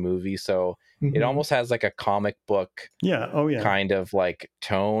in one movie. So it almost has like a comic book kind of like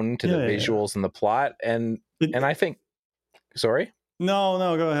tone to the visuals and the plot. And I think, sorry? No,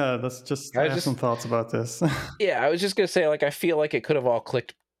 go ahead. I have some thoughts about this. I was just going to say, like, I feel like it could have all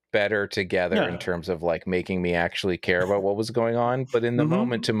clicked better together in terms of like making me actually care about what was going on. But in the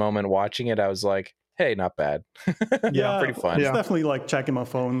moment to moment watching it, I was like, hey, not bad. Pretty fun. It's definitely like checking my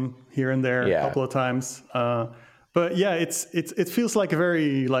phone here and there a couple of times. But yeah, it feels like a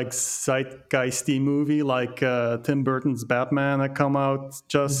very like zeitgeisty movie, like Tim Burton's Batman that come out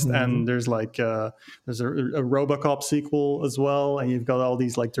just, and there's like there's a RoboCop sequel as well, and you've got all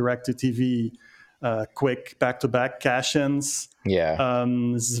these like direct to TV quick back to back cash-ins. Yeah.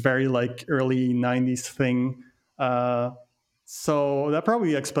 This is very like early '90s thing. So that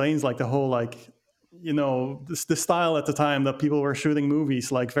probably explains like the whole like, you know, the style at the time that people were shooting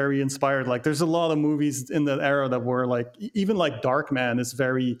movies, like very inspired. Like there's a lot of movies in that era that were like, even like Darkman is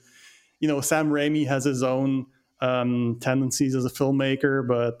very, you know, Sam Raimi has his own tendencies as a filmmaker,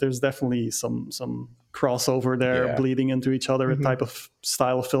 but there's definitely some crossover there, bleeding into each other, a type of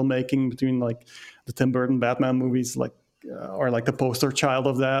style of filmmaking between like the Tim Burton Batman movies, like or like the poster child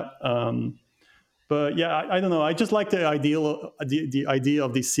of that. But yeah, I don't know. I just like the idea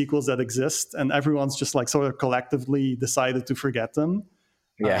of these sequels that exist, and everyone's just like sort of collectively decided to forget them.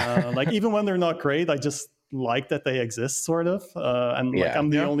 Yeah. Like even when they're not great, I just like that they exist, sort of. And like I'm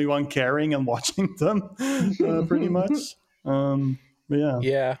the only one caring and watching them, pretty much.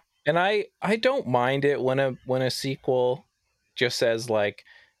 Yeah, and I don't mind it when a sequel just says like,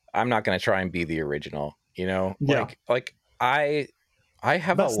 I'm not going to try and be the original. You know, like I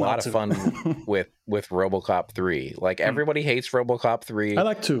have a lot of fun with RoboCop 3. Like everybody hates RoboCop 3. I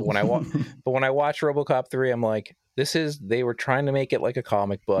like 2. But when I watch RoboCop 3, I'm like, they were trying to make it like a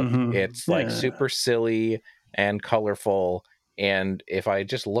comic book. It's like super silly and colorful. And if I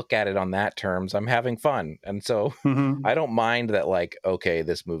just look at it on that terms, I'm having fun. And so I don't mind that, like, okay,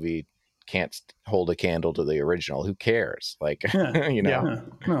 this movie can't hold a candle to the original. Who cares? Like, you know? Yeah.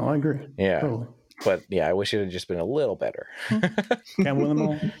 No, I agree. Yeah. Totally. But yeah, I wish it had just been a little better. Can't win them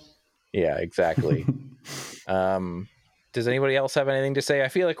all. Yeah, exactly. Does anybody else have anything to say? I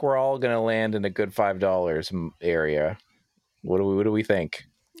feel like we're all going to land in a good $5 area. What do we think?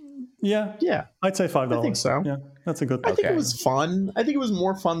 Yeah. I'd say $5. I think so. Yeah, that's a good. I think it was fun. I think it was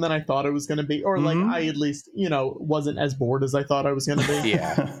more fun than I thought it was going to be, or like I at least, you know, wasn't as bored as I thought I was going to be.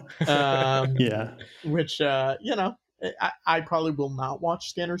 Yeah. Which you know, I probably will not watch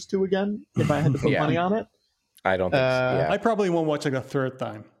Scanners 2 again if I had to put money on it. I don't think so. Yeah. I probably won't watch it a third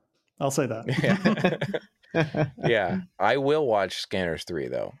time. I'll say that. Yeah. I will watch Scanners 3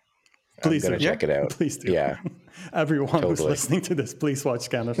 though. Please I'm gonna check it out. Please do. Yeah. Everyone who's listening to this, please watch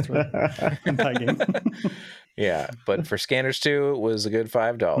Scanners 3 and tagging. Yeah, but for Scanners 2, it was a good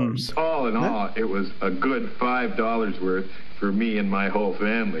 $5. All in all, it was a good $5 worth for me and my whole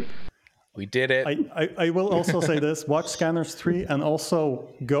family. We did it. I will also say this: watch Scanners 3, and also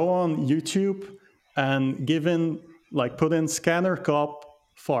go on YouTube and put in Scanner Cop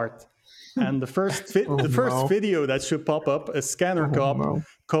fart, and the first video that should pop up is Scanner Cop :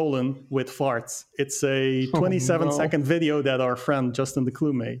 with farts. It's a 27-second video that our friend Justin the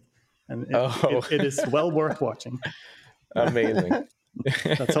Clue made, and it is well worth watching. Amazing.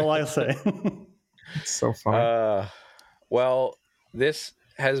 That's all I'll say. It's so fun. Well, this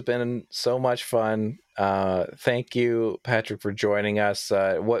has been so much fun. Thank you, Patrick, for joining us.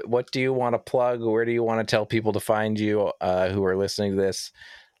 What do you want to plug? Where do you want to tell people to find you who are listening to this?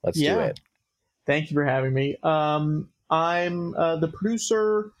 Let's do it. Thank you for having me. I'm the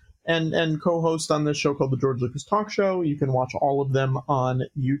producer and co-host on this show called the George Lucas Talk Show. You can watch all of them on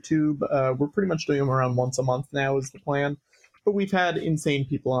YouTube. We're pretty much doing them around once a month now is the plan. But we've had insane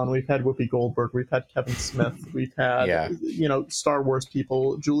people on. We've had Whoopi Goldberg. We've had Kevin Smith. We've had, Star Wars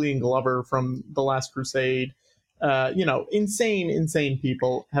people, Julian Glover from The Last Crusade. Insane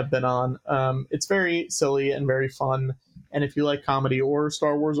people have been on. It's very silly and very fun. And if you like comedy or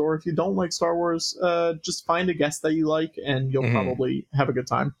Star Wars, or if you don't like Star Wars, just find a guest that you like and you'll probably have a good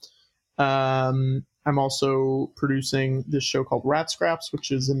time. I'm also producing this show called Rat Scraps, which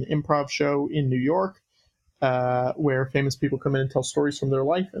is an improv show in New York. Where famous people come in and tell stories from their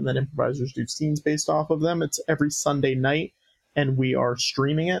life, and then improvisers do scenes based off of them. It's every Sunday night, and we are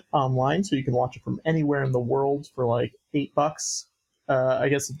streaming it online, so you can watch it from anywhere in the world for like $8. I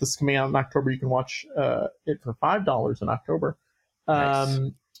guess if this is coming out in October, you can watch it for $5 in October. Nice.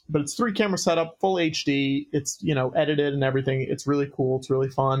 But it's 3-camera setup, full HD. It's edited and everything. It's really cool. It's really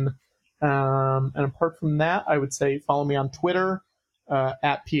fun. And apart from that, I would say follow me on Twitter.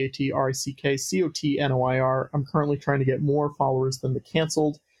 At PATRICKCOTNOIR. I'm currently trying to get more followers than the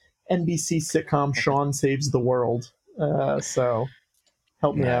canceled NBC sitcom Sean Saves the World. So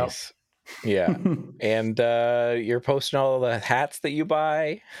help me out. Yeah. And you're posting all the hats that you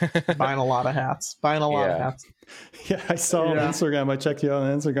buy. Buying a lot of hats. Yeah, I saw on Instagram. I checked you out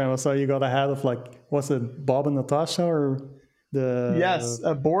on Instagram. I saw you got a hat of was it Bob and Natasha or the... Yes,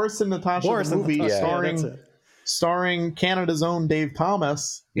 Boris and Natasha, the movie starring Canada's own Dave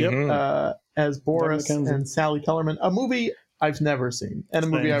Thomas. Yep. as Boris Mackenzie. and Sally Kellerman. A movie I've never seen, and a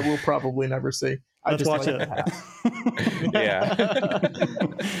movie I will probably never see. Let's watch it. Yeah.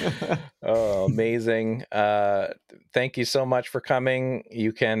 Oh, amazing. Thank you so much for coming.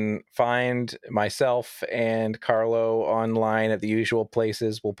 You can find myself and Carlo online at the usual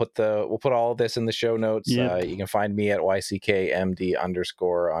places. We'll put all of this in the show notes. Yep. You can find me at YCKMD_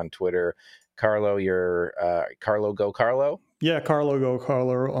 on Twitter. Carlo, you're Carlo Go Carlo. Yeah, Carlo Go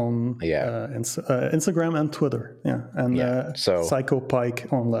Carlo on Instagram and Twitter. Yeah, and so Psycho Pike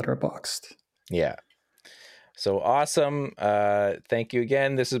on Letterboxd. Yeah. So awesome. Thank you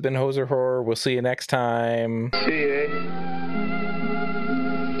again. This has been Hoser Horror. We'll see you next time. See you.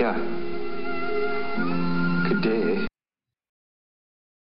 Yeah.